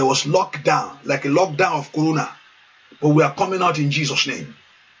 So there was lockdown, like a lockdown of Corona. But we are coming out in Jesus' name.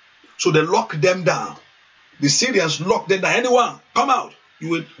 So they locked them down. The Syrians locked them down. Anyone, come out. You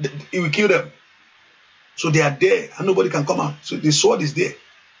will kill them. So they are there and nobody can come out. So the sword is there.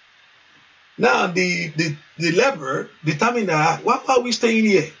 Now the leper determined that, why are we staying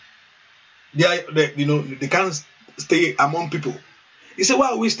here? They can't stay among people. He said,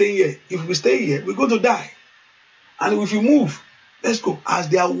 why are we staying here? If we stay here, we're going to die. And if you move, let's go. As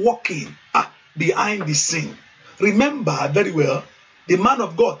they are walking behind the scene. Remember very well, the man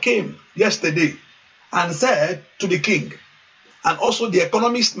of God came yesterday and said to the king, and also the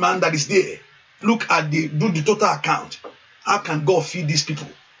economist man that is there, look at do the total account. How can God feed these people?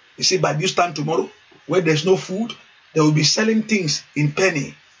 He said, by this time tomorrow, where there's no food, they will be selling things in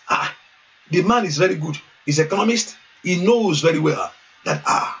penny. The man is very good. He's an economist. He knows very well that,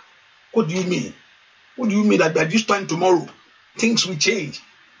 what do you mean? What do you mean that by this time tomorrow, things will change?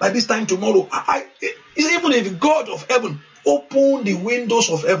 By this time tomorrow, even if God of heaven open the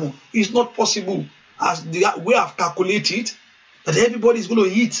windows of heaven, it's not possible, as we have calculated, that everybody is going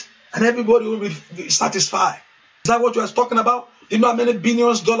to eat and everybody will be satisfied. Is that what you are talking about? Do you know how many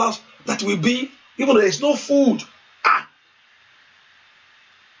billions of dollars that will be? Even though there is no food.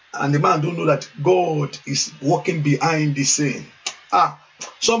 And the man don't know that God is walking behind the scene.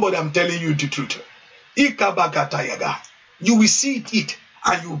 Somebody, I'm telling you the truth. You will see it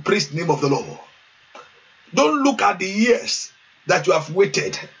and you will praise the name of the Lord. Don't look at the years that you have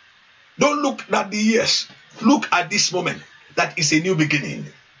waited. Don't look at the years. Look at this moment. That is a new beginning.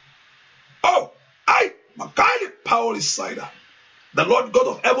 Power is cider. The Lord God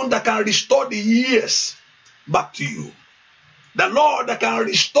of heaven that can restore the years back to you. The Lord that can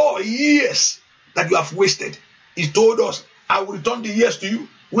restore years that you have wasted. He told us, I will return the years to you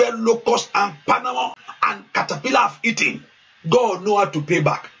where locust and Panama and caterpillar have eaten. God know how to pay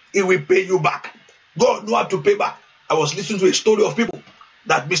back. He will pay you back. God know how to pay back. I was listening to a story of people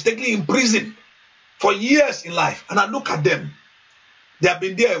that mistakenly imprisoned for years in life. And I look at them. They have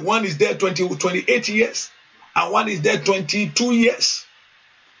been there. One is there 28 years. And one is there 22 years.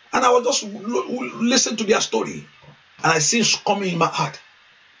 And I was just listen to their story. And I see coming in my heart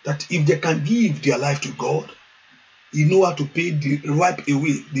that if they can give their life to God, He know how to wipe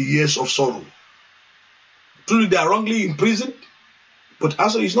away the years of sorrow. Truly, they are wrongly imprisoned. But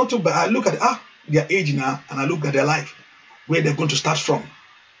also, it's not too bad. I look at their age now, and I look at their life, where they're going to start from.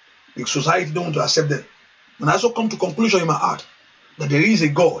 The society don't want to accept them. And I also come to conclusion in my heart that there is a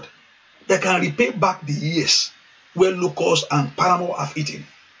God that can repay back the years where locusts and paramore have eaten.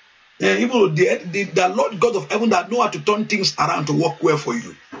 And even though the Lord God of heaven that know how to turn things around to work well for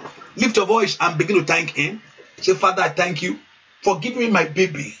you. Lift your voice and begin to thank Him. Say, Father, I thank you for giving me my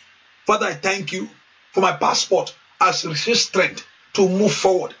baby. Father, I thank you for my passport as received strength to move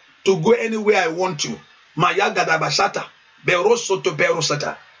forward, to go anywhere I want to. I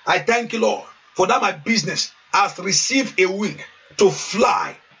thank you, Lord, for that my business has received a wing to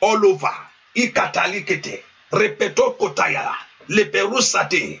fly all over.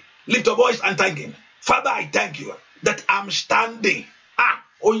 Lift your voice and thank Him. Father, I thank you that I'm standing.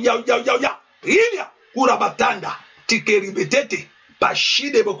 Urabatanda tikeribetete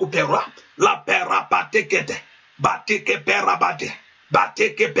bashide bokupera la pera patekete bateke perabate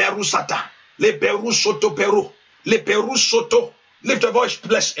bateke perusata le perusoto peru le perusoto. Lift your voice,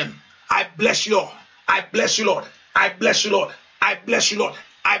 bless Him. I bless you, Lord. I bless you, Lord. I bless you, Lord. I bless you, Lord.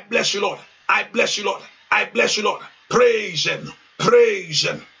 I bless you, Lord. I bless you, Lord. I bless you, Lord. Praise Him. Praise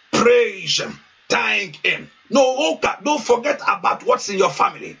Him. Praise Him. Thank Him. No, don't forget about what's in your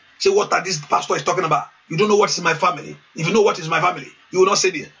family. Say, what that this pastor is talking about. You don't know what's in my family. If you know what is my family, you will not say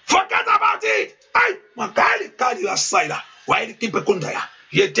this. Forget about it.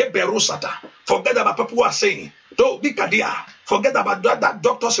 Forget about people who are saying. Forget about that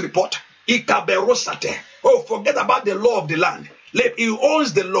doctor's report. Oh, forget about the law of the land. He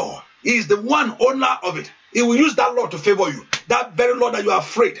owns the law. He is the one owner of it. He will use that law to favor you. That very law that you are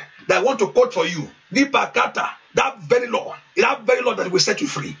afraid, that I want to quote for you. That very law that will set you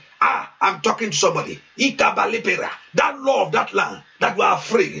free. I'm talking to somebody. That law of that land that you are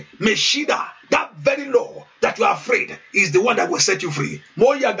afraid. Meshida, that very law that you are afraid is the one that will set you free.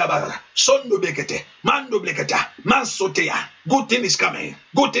 Moya gabara, sondo bekete, mando bleketa, mansotea. Good thing is coming.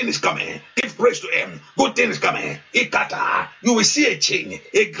 Good thing is coming. Give praise to Him. Good thing is coming. Ikata, you will see a change,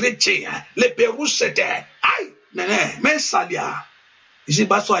 a great change. Le perusete, mensalia. You see,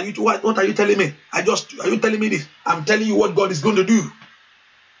 Pastor, what are you telling me? Are you telling me this? I'm telling you what God is going to do.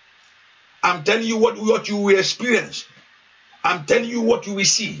 I'm telling you what you will experience. I'm telling you what you will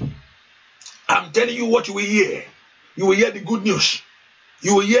see. I'm telling you what you will hear. You will hear the good news.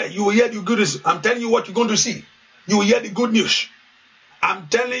 You will hear the good news. I'm telling you what you're going to see. You will hear the good news. I'm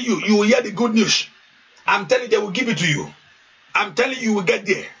telling you, you will hear the good news. I'm telling you, they will give it to you. I'm telling you, you will get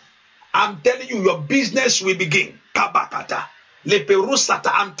there. I'm telling you, your business will begin. Kabakata.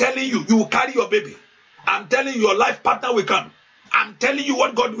 Leperusata. I'm telling you, you will carry your baby. I'm telling you, your life partner will come. I'm telling you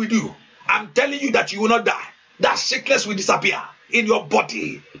what God will do. I'm telling you that you will not die. That sickness will disappear in your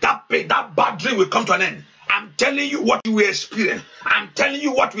body. That pain, that bad dream will come to an end. I'm telling you what you will experience. I'm telling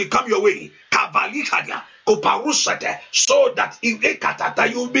you what will come your way. So that in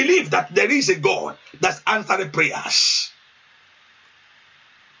you believe that there is a God that's answering prayers.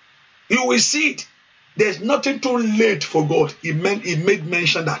 You will see it. There's nothing too late for God. He made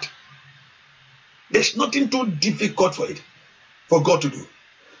mention that. There's nothing too difficult for God to do.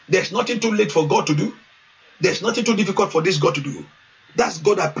 There's nothing too late for God to do. There's nothing too difficult for this God to do. That's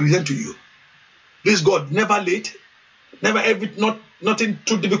God I present to you. This God, never late, nothing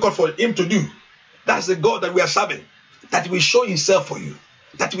too difficult for Him to do. That's the God that we are serving. That will show Himself for you.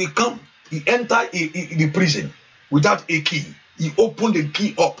 That will come. He entered the prison without a key. He opened the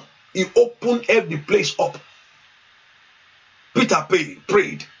key up. He opened every place up. Peter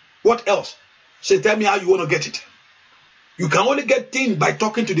prayed. What else? Say, tell me how you want to get it. You can only get things by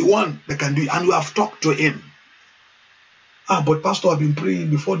talking to the one that can do it. And you have talked to Him. But Pastor, I've been praying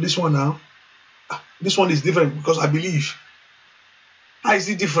before this one now. This one is different because I believe. How is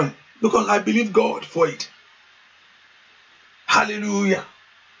it different? Because I believe God for it. Hallelujah.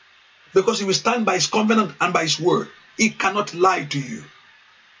 Because He will stand by His covenant and by His word. He cannot lie to you.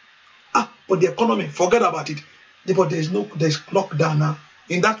 But the economy, forget about it. But there's lockdown now.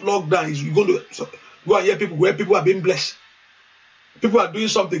 In that lockdown, you're going to go and hear people where people are being blessed. People are doing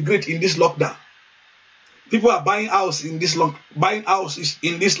something great in this lockdown. People are buying houses in this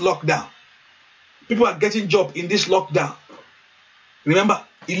lockdown. People are getting job in this lockdown. Remember,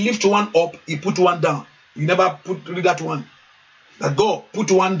 he lift one up, he put one down. You never read that one. That God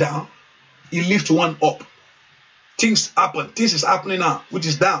put one down, he lift one up. Things happen. Things is happening now, which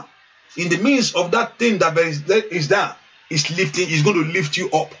is down. In the midst of that thing that is down, is lifting. Is going to lift you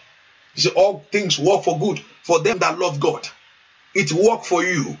up. He said, all things work for good for them that love God. It work for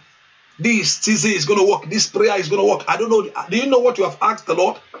you. This season is going to work. This prayer is going to work. I don't know. Do you know what you have asked the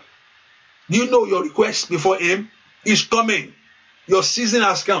Lord? Do you know your request before Him is coming? Your season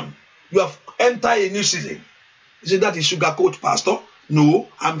has come. You have entered a new season. You say that is sugarcoat, Pastor? No,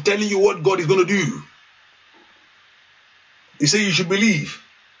 I'm telling you what God is going to do. He said you should believe.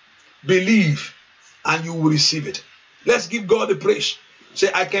 Believe and you will receive it. Let's give God the praise. Say,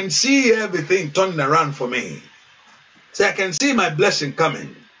 I can see everything turning around for me. Say, I can see my blessing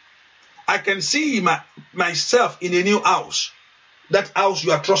coming. I can see myself in a new house. That house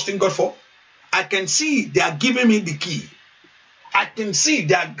you are trusting God for. I can see they are giving me the key. I can see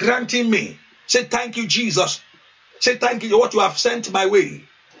they are granting me. Say, thank you, Jesus. Say, thank you for what you have sent my way.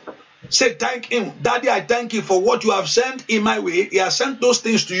 Say, thank Him. Daddy, I thank you for what you have sent in my way. He has sent those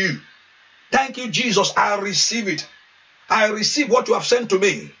things to you. Thank you, Jesus. I receive it. I receive what you have sent to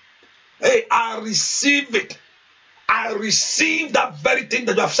me. Hey, I receive it. I receive that very thing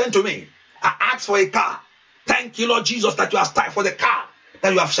that you have sent to me. I asked for a car. Thank you, Lord Jesus, that you have started for the car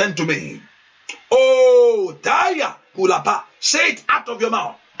that you have sent to me. Oh, Daya Hulapa. Say it out of your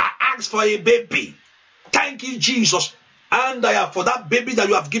mouth. I asked for a baby. Thank you, Jesus. And I have for that baby that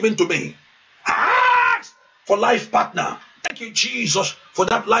you have given to me. I asked for life partner. Thank you, Jesus, for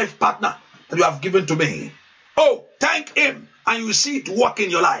that life partner that you have given to me. Oh, thank Him. And you see it work in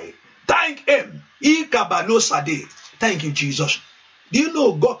your life. Thank Him. Thank you, Jesus. Do you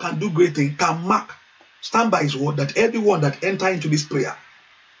know God can do great things? Can mark, stand by His word that everyone that enter into this prayer,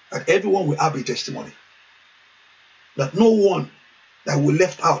 that everyone will have a testimony. That no one that will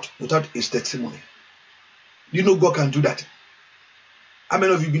left out without his testimony. Do you know God can do that? How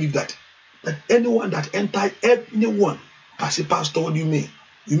many of you believe that? That anyone that enter, anyone, I say, Pastor, what do you mean?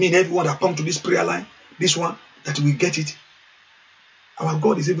 You mean everyone that come to this prayer line, this one, that we get it? Our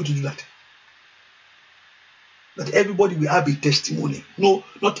God is able to do that. That everybody will have a testimony. No,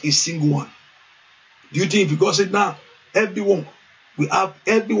 not a single one. Do you think if God said now, everyone will have,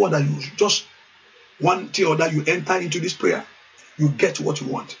 everyone that you just one thing or that you enter into this prayer, you get what you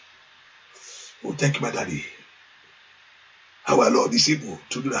want. Oh, thank you, my daddy. Our Lord is able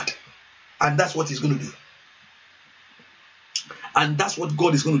to do that. And that's what He's going to do. And that's what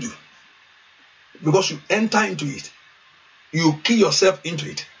God is going to do. Because you enter into it. You key yourself into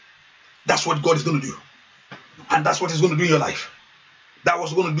it. That's what God is going to do. And that's what He's going to do in your life. That's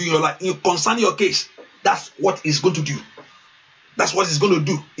what's going to do in your life. Concerning your case, that's what He's going to do. That's what He's going to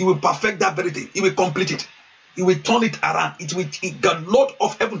do. He will perfect that very thing. He will complete it. He will turn it around. The Lord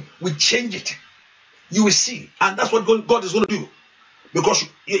of heaven will change it. You will see. And that's what God is going to do. Because,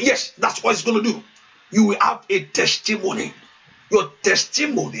 yes, that's what He's going to do. You will have a testimony. Your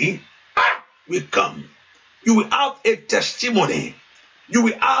testimony will come. You will have a testimony. You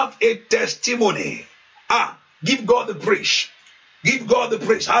will have a testimony. Give God the praise. Give God the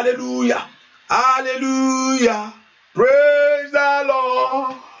praise. Hallelujah. Hallelujah. Praise the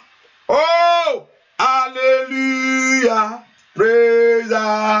Lord. Oh, hallelujah. Praise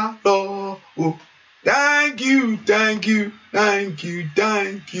the Lord. Oh, thank you, thank you, thank you,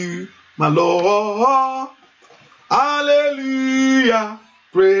 thank you, my Lord. Hallelujah.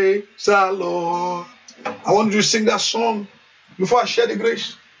 Praise the Lord. I want you to sing that song before I share the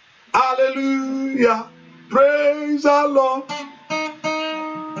grace. Hallelujah. Praise the Lord.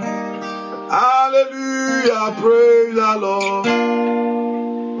 Hallelujah. Praise the Lord.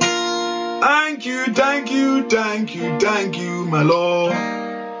 Thank you, thank you, thank you, thank you, my Lord.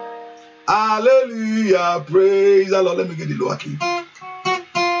 Hallelujah. Praise the Lord. Let me get the lower key.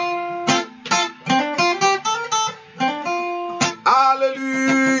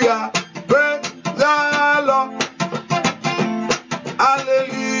 Hallelujah. Praise the Lord.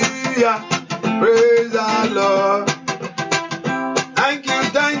 Hallelujah. Praise the Lord. Thank you,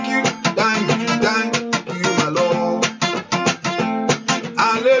 thank you, thank you, thank you, my Lord.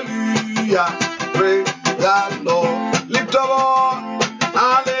 Hallelujah. Praise the Lord. Lift up all.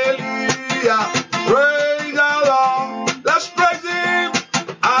 Hallelujah. Praise the Lord. Let's praise Him.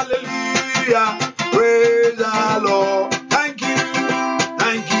 Hallelujah. Praise the Lord. Thank you,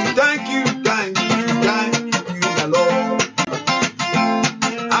 thank you, thank you, thank you, thank you, my Lord.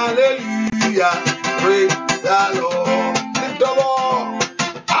 Hallelujah. Praise the Lord. Lift up all.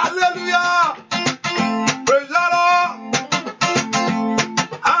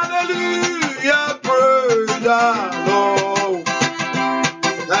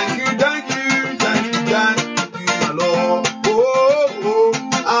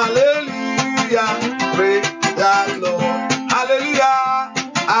 Hallelujah. Praise the Lord. Hallelujah.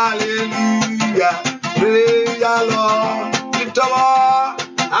 Hallelujah. Praise the Lord. Lift up.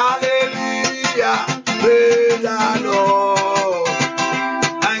 Hallelujah. Praise the Lord.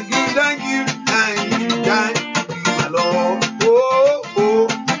 Thank you, my Lord. Oh, oh,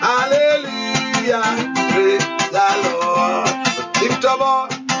 hallelujah. Praise the Lord. Lift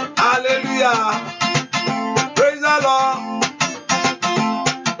up. Hallelujah. Praise the Lord.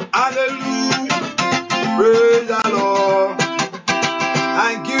 Hallelujah. Praise the Lord.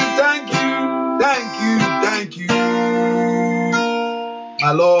 Thank you,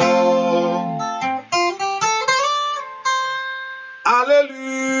 my Lord.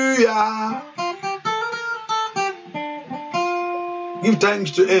 Hallelujah. Give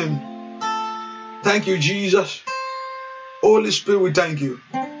thanks to Him. Thank you, Jesus. Holy Spirit, we thank you.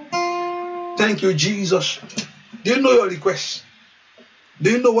 Thank you, Jesus. Do you know your request? Do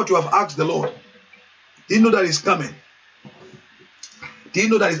you know what you have asked the Lord? Do you know that it's coming? Do you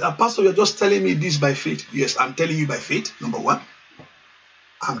know that it's a pastor? You're just telling me this by faith. Yes, I'm telling you by faith. Number one,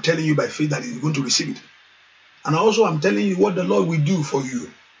 I'm telling you by faith that you're going to receive it. And also, I'm telling you what the Lord will do for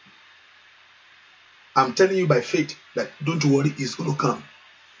you. I'm telling you by faith that don't worry, it's going to come.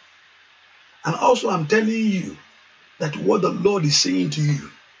 And also, I'm telling you that what the Lord is saying to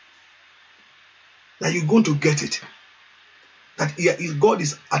you, that you're going to get it. That God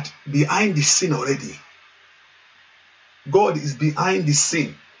is behind the scene already. God is behind the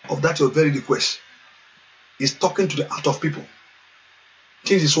scene of that your very request. He's talking to the heart of people.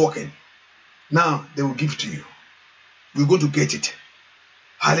 Things is working. Now they will give to you. You're going to get it.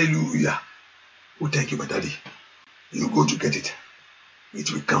 Hallelujah. Oh, thank you, my daddy. You're going to get it. It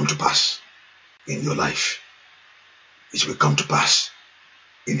will come to pass in your life. It will come to pass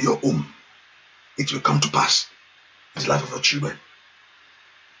in your home. It will come to pass in the life of your children.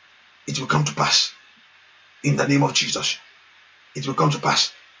 It will come to pass in the name of Jesus. It will come to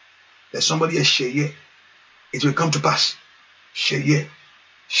pass. There's somebody here, share. It will come to pass. Share.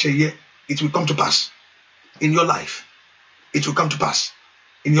 It will come to pass in your life. It will come to pass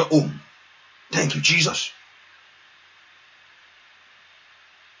in your home. Thank you, Jesus.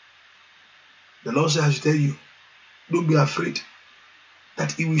 The Lord says, I should tell you, don't be afraid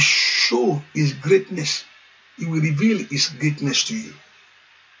that He will show His greatness. He will reveal His greatness to you.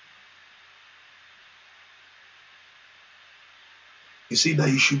 You see that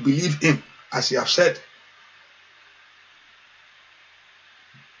you should believe Him, as He have said.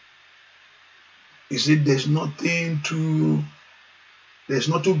 He said there's nothing too big. There's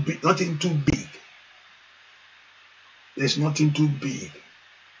nothing too big. There's nothing too big.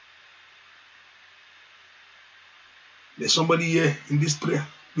 There's somebody here in this prayer.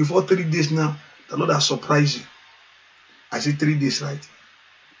 Before 3 days now, the Lord has surprised you. I said 3 days, right?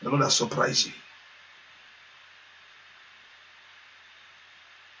 The Lord has surprised you.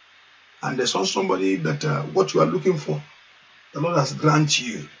 And there's also somebody that what you are looking for, the Lord has granted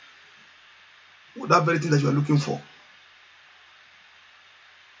you. That very thing that you are looking for.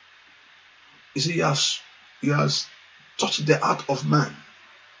 You see, He has touched the heart of man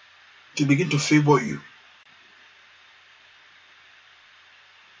to begin to favor you.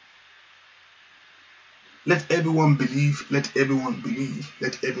 Let everyone believe, let everyone believe,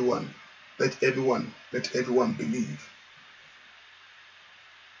 let everyone believe.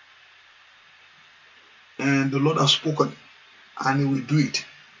 And the Lord has spoken, and He will do it.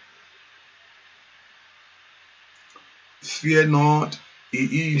 Fear not,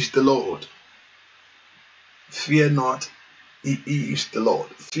 He is the Lord. Fear not, He is the Lord.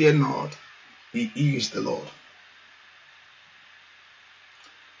 Fear not, He is the Lord.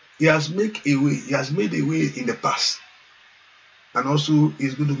 He has made a way. He has made a way in the past. And also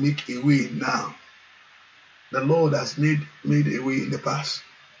He's going to make a way now. The Lord has made a way in the past.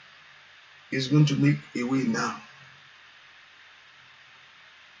 He's going to make a way now.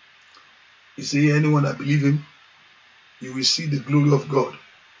 You see, anyone that believes Him, you will see the glory of God.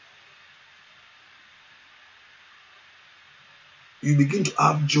 You begin to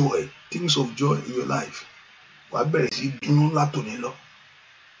have joy, things of joy in your life. Whatever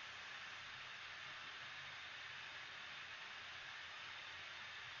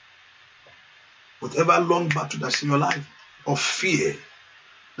long battle that's in your life of fear,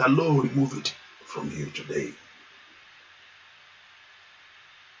 the Lord will remove it from you today.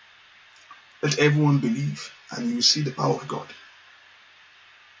 Let everyone believe, and you will see the power of God.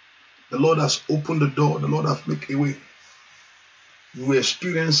 The Lord has opened the door. The Lord has made a way. You will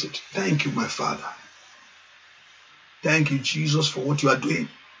experience it. Thank you, my Father. Thank you, Jesus, for what you are doing.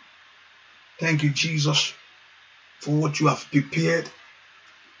 Thank you, Jesus, for what you have prepared.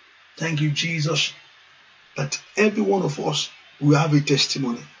 Thank you, Jesus, that every one of us will have a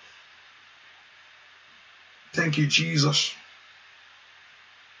testimony. Thank you, Jesus.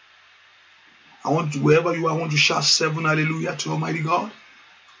 I want to, wherever you are, I want to shout 7 hallelujah to Almighty God.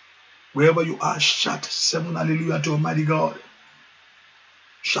 Wherever you are, shout 7 hallelujah to Almighty God.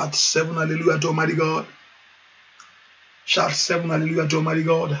 Shout 7 hallelujah to Almighty God. Shout 7 hallelujah to Almighty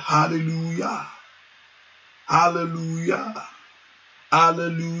God. Hallelujah. Hallelujah.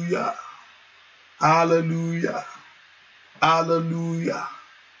 Hallelujah. Hallelujah. Hallelujah.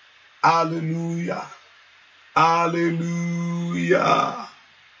 Hallelujah. Hallelujah.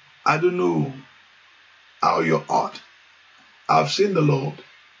 I don't know how your heart. I've seen the Lord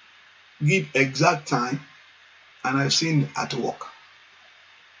give exact time, and I've seen it at work.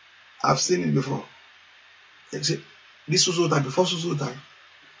 I've seen it before. They say, this was time, before so time,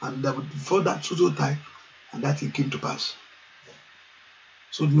 and before that so time, and that thing came to pass.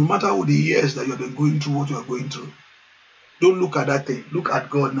 So no matter how the years that you have been going through what you are going through, don't look at that thing. Look at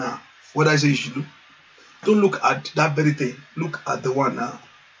God now. What I say you should do. Don't look at that very thing. Look at the one now.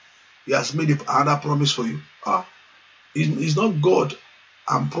 He has made another promise for you. It's not God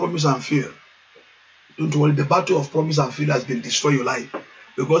and promise and fear. Don't worry. The battle of promise and fear has been destroyed your life,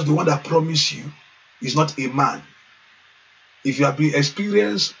 because the one that promised you is not a man. If you have been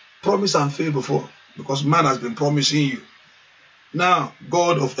experienced promise and fail before, because man has been promising you, now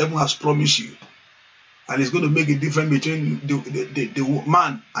God of heaven has promised you, and He's going to make a difference between the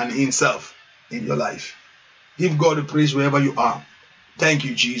man and himself in your life. Give God the praise wherever you are. Thank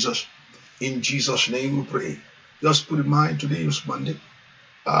you, Jesus. In Jesus' name we pray. Just put in mind, today is Monday.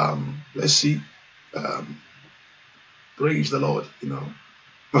 Let's see. Praise the Lord.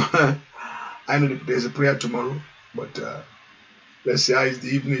 I know there's a prayer tomorrow, but let's see how the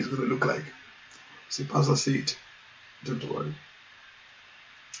evening is going to look like. See, Pastor said, don't worry.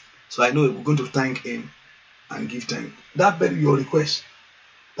 So I know we're going to thank Him and give thanks. That very your request,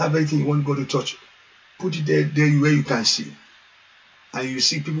 that very thing you want God to touch, put it there where you can see. And you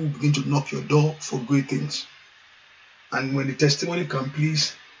see people begin to knock your door for great things. And when the testimony comes,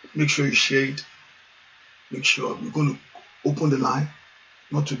 please make sure you share it. Make sure we're going to open the line,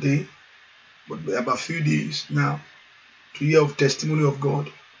 not today, but about a few days now, to hear of testimony of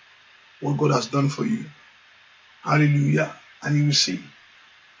God, what God has done for you. Hallelujah. And you will see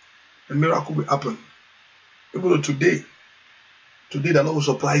a miracle will happen. Even today the Lord will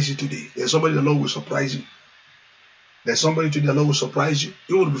surprise you today. There's somebody the Lord will surprise you. There's somebody today the Lord will surprise you.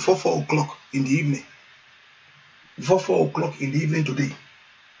 Even before 4 o'clock in the evening. Before 4 o'clock in the evening today,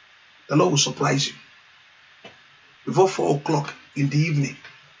 the Lord will surprise you. Before 4 o'clock in the evening.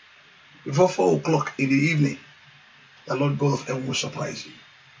 Before 4 o'clock in the evening, the Lord God of heaven will surprise you.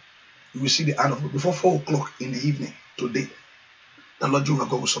 You will see the hand of God. Before 4 o'clock in the evening today, the Lord Jehovah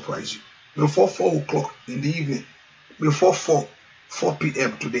God will surprise you. Before 4 o'clock in the evening, before 4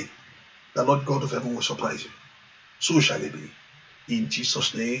 p.m. today, the Lord God of heaven will surprise you. So shall it be. In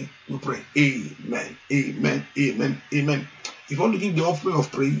Jesus' name we pray. Amen. Amen. Amen. Amen. If you want to give the offering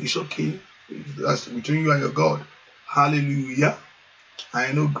of praise, it's okay. That's between you and your God. Hallelujah.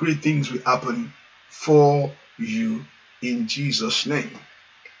 I know great things will happen for you in Jesus' name.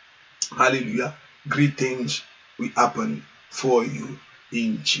 Hallelujah. Great things will happen for you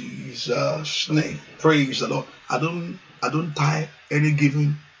in Jesus' name. Praise the Lord. I don't tie any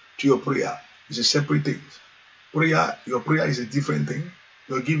giving to your prayer. It's a separate thing. Your prayer is a different thing.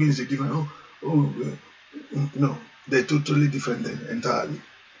 Your giving is a different. No, they're totally different thing entirely.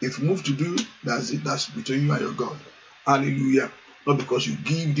 If you move to do, that's it. That's between you and your God. Hallelujah. Not because you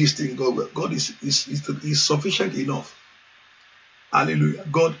give this thing, God is sufficient enough. Hallelujah.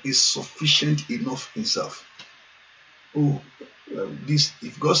 God is sufficient enough Himself.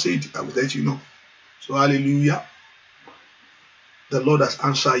 If God said it, I will let you know. So hallelujah. The Lord has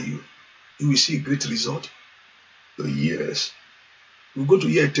answered you. You will see a great result. Yes. We're going to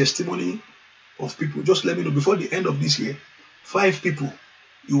hear a testimony of people. Just let me know before the end of this year, 5 people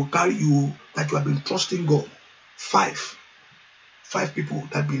you will carry you that you have been trusting God. 5 people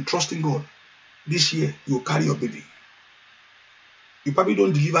that have been trusting God. This year you will carry your baby. You probably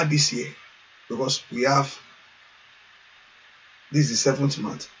don't deliver this year because this is the 7th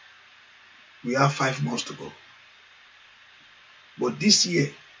month. We have 5 months to go. But this year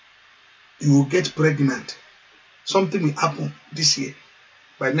you will get pregnant. Something will happen this year.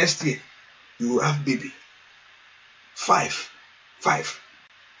 By next year, you will have baby. 5.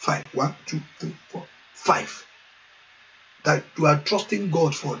 1, 2, 3, 4, 5. That you are trusting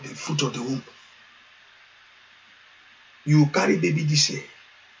God for the fruit of the womb. You will carry baby this year.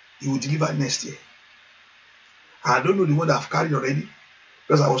 You will deliver next year. I don't know the one that I've carried already,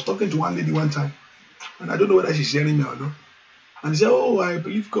 Because I was talking to one lady one time, and I don't know whether she's hearing me or not. And she said, "Oh, I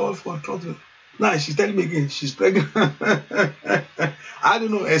believe God for trouble." Now she's telling me again she's pregnant. I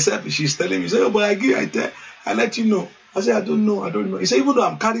don't know, except she's telling me, say, "Oh, but I let you know." I said, I don't know. He said, "Even though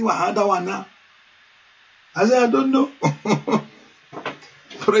I'm carrying another one now." I said, "I don't know."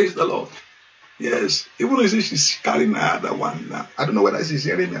 Praise the Lord. Yes, even though she's carrying another one now. I don't know whether she's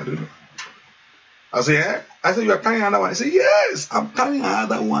hearing me, I don't know. I said, "Eh?" I said, "You are carrying another one?" I said, "Yes, I'm carrying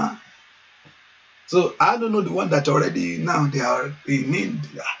another one." So I don't know the one that already now they are named.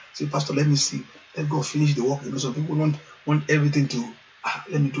 Say, "Pastor, let me see. Let God finish the work." You know, some people want everything to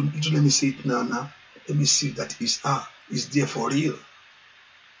let me say it now. Let me see that is there for real.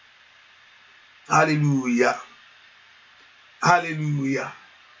 Hallelujah. Hallelujah.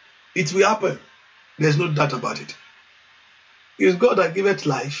 It will happen. There's no doubt about it. It's God that giveth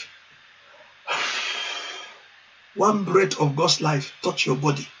life. One breath of God's life touch your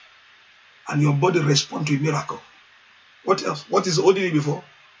body, and your body respond to a miracle. What else? What is holding you before?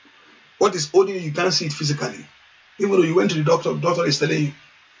 What is holding you? You can't see it physically. Even though you went to the doctor is telling you,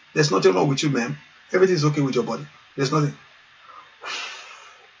 "There's nothing wrong with you, ma'am. Everything is okay with your body." There's nothing.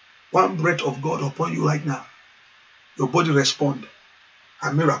 One breath of God upon you right now, your body respond,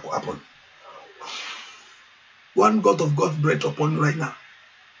 a miracle happen. One God of God's breath upon you right now,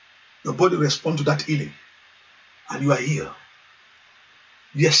 your body respond to that healing, and you are healed.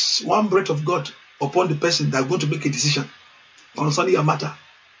 Yes, one breath of God upon the person that is going to make a decision concerning your matter,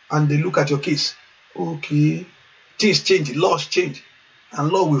 and they look at your case. Okay, things change, laws change, and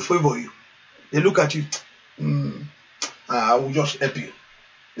law will favor you. They look at you. I will just help you.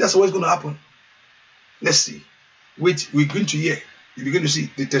 That's what's going to happen. Let's see. Wait, we're going to hear. You begin to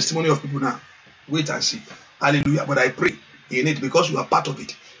see the testimony of people now. Wait and see. Hallelujah. But I pray in it, because you are part of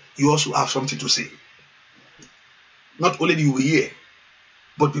it, you also have something to say. Not only do you hear,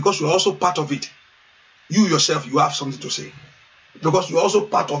 but because you are also part of it, you yourself, you have something to say. Because you are also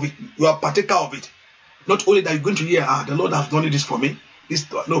part of it, you are partaker of it. Not only that you're going to hear, the Lord has done this for me.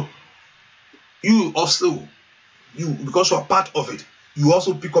 No. You also, because you are part of it, you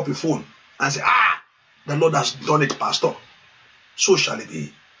also pick up a phone and say, the Lord has done it, Pastor. So shall it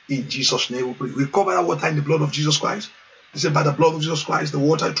be. In Jesus' name we pray. We cover our water in the blood of Jesus Christ. He said, by the blood of Jesus Christ,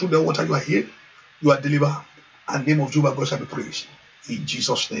 through the water you are healed, you are delivered. And the name of Jehovah God shall be praised. In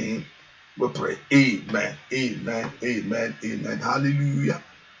Jesus' name we pray. Amen. Amen. Amen. Amen. Hallelujah.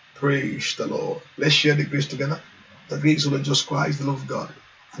 Praise the Lord. Let's share the grace together. The grace of Jesus Christ, the love of God,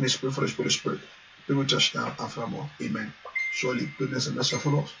 and His spirit for the Holy Spirit. Be with us now and forevermore. Amen. Surely goodness and mercy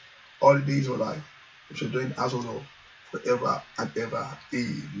follow us all the days of our life. We shall do as of old, forever and ever.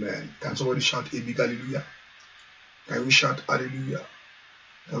 Amen. Can somebody shout a big hallelujah? Can we shout hallelujah?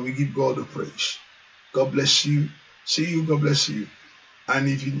 Can we give God the praise? God bless you. See you. God bless you. And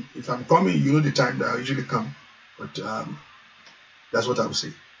if I'm coming, you know the time that I usually come. But that's what I would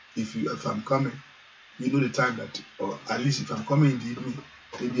say. If I'm coming, you know the time that, or at least if I'm coming in the evening,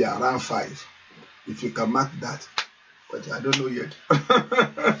 maybe around 5. If you can mark that. But I don't know yet.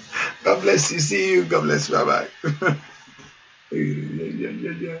 God bless you. See you. God bless you. Bye bye.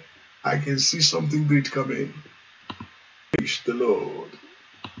 Yeah. I can see something great coming. Praise the Lord.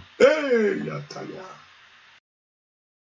 Hey, Yataya.